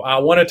week. I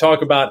want to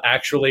talk about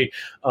I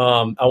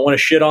want to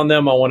shit on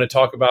them. I want to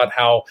talk about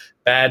how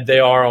bad they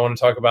are. I want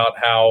to talk about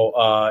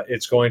how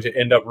it's going to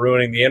end up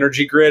ruining the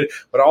energy grid.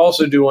 But I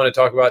also do want to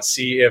talk about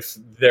see if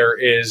there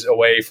is a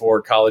way for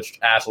college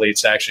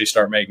athletes to actually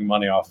start making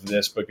money off of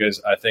this,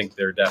 because I think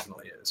there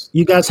definitely is.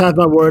 You guys have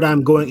my word.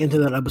 I'm going into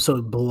that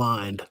episode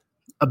blind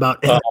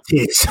about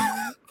NFTs.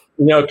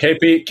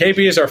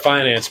 KP is our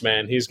finance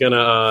man. He's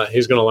gonna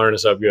learn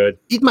us up good.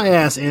 Eat my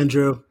ass,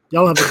 Andrew.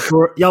 Y'all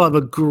have a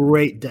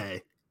great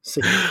day.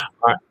 See you. All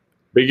right,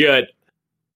 be good.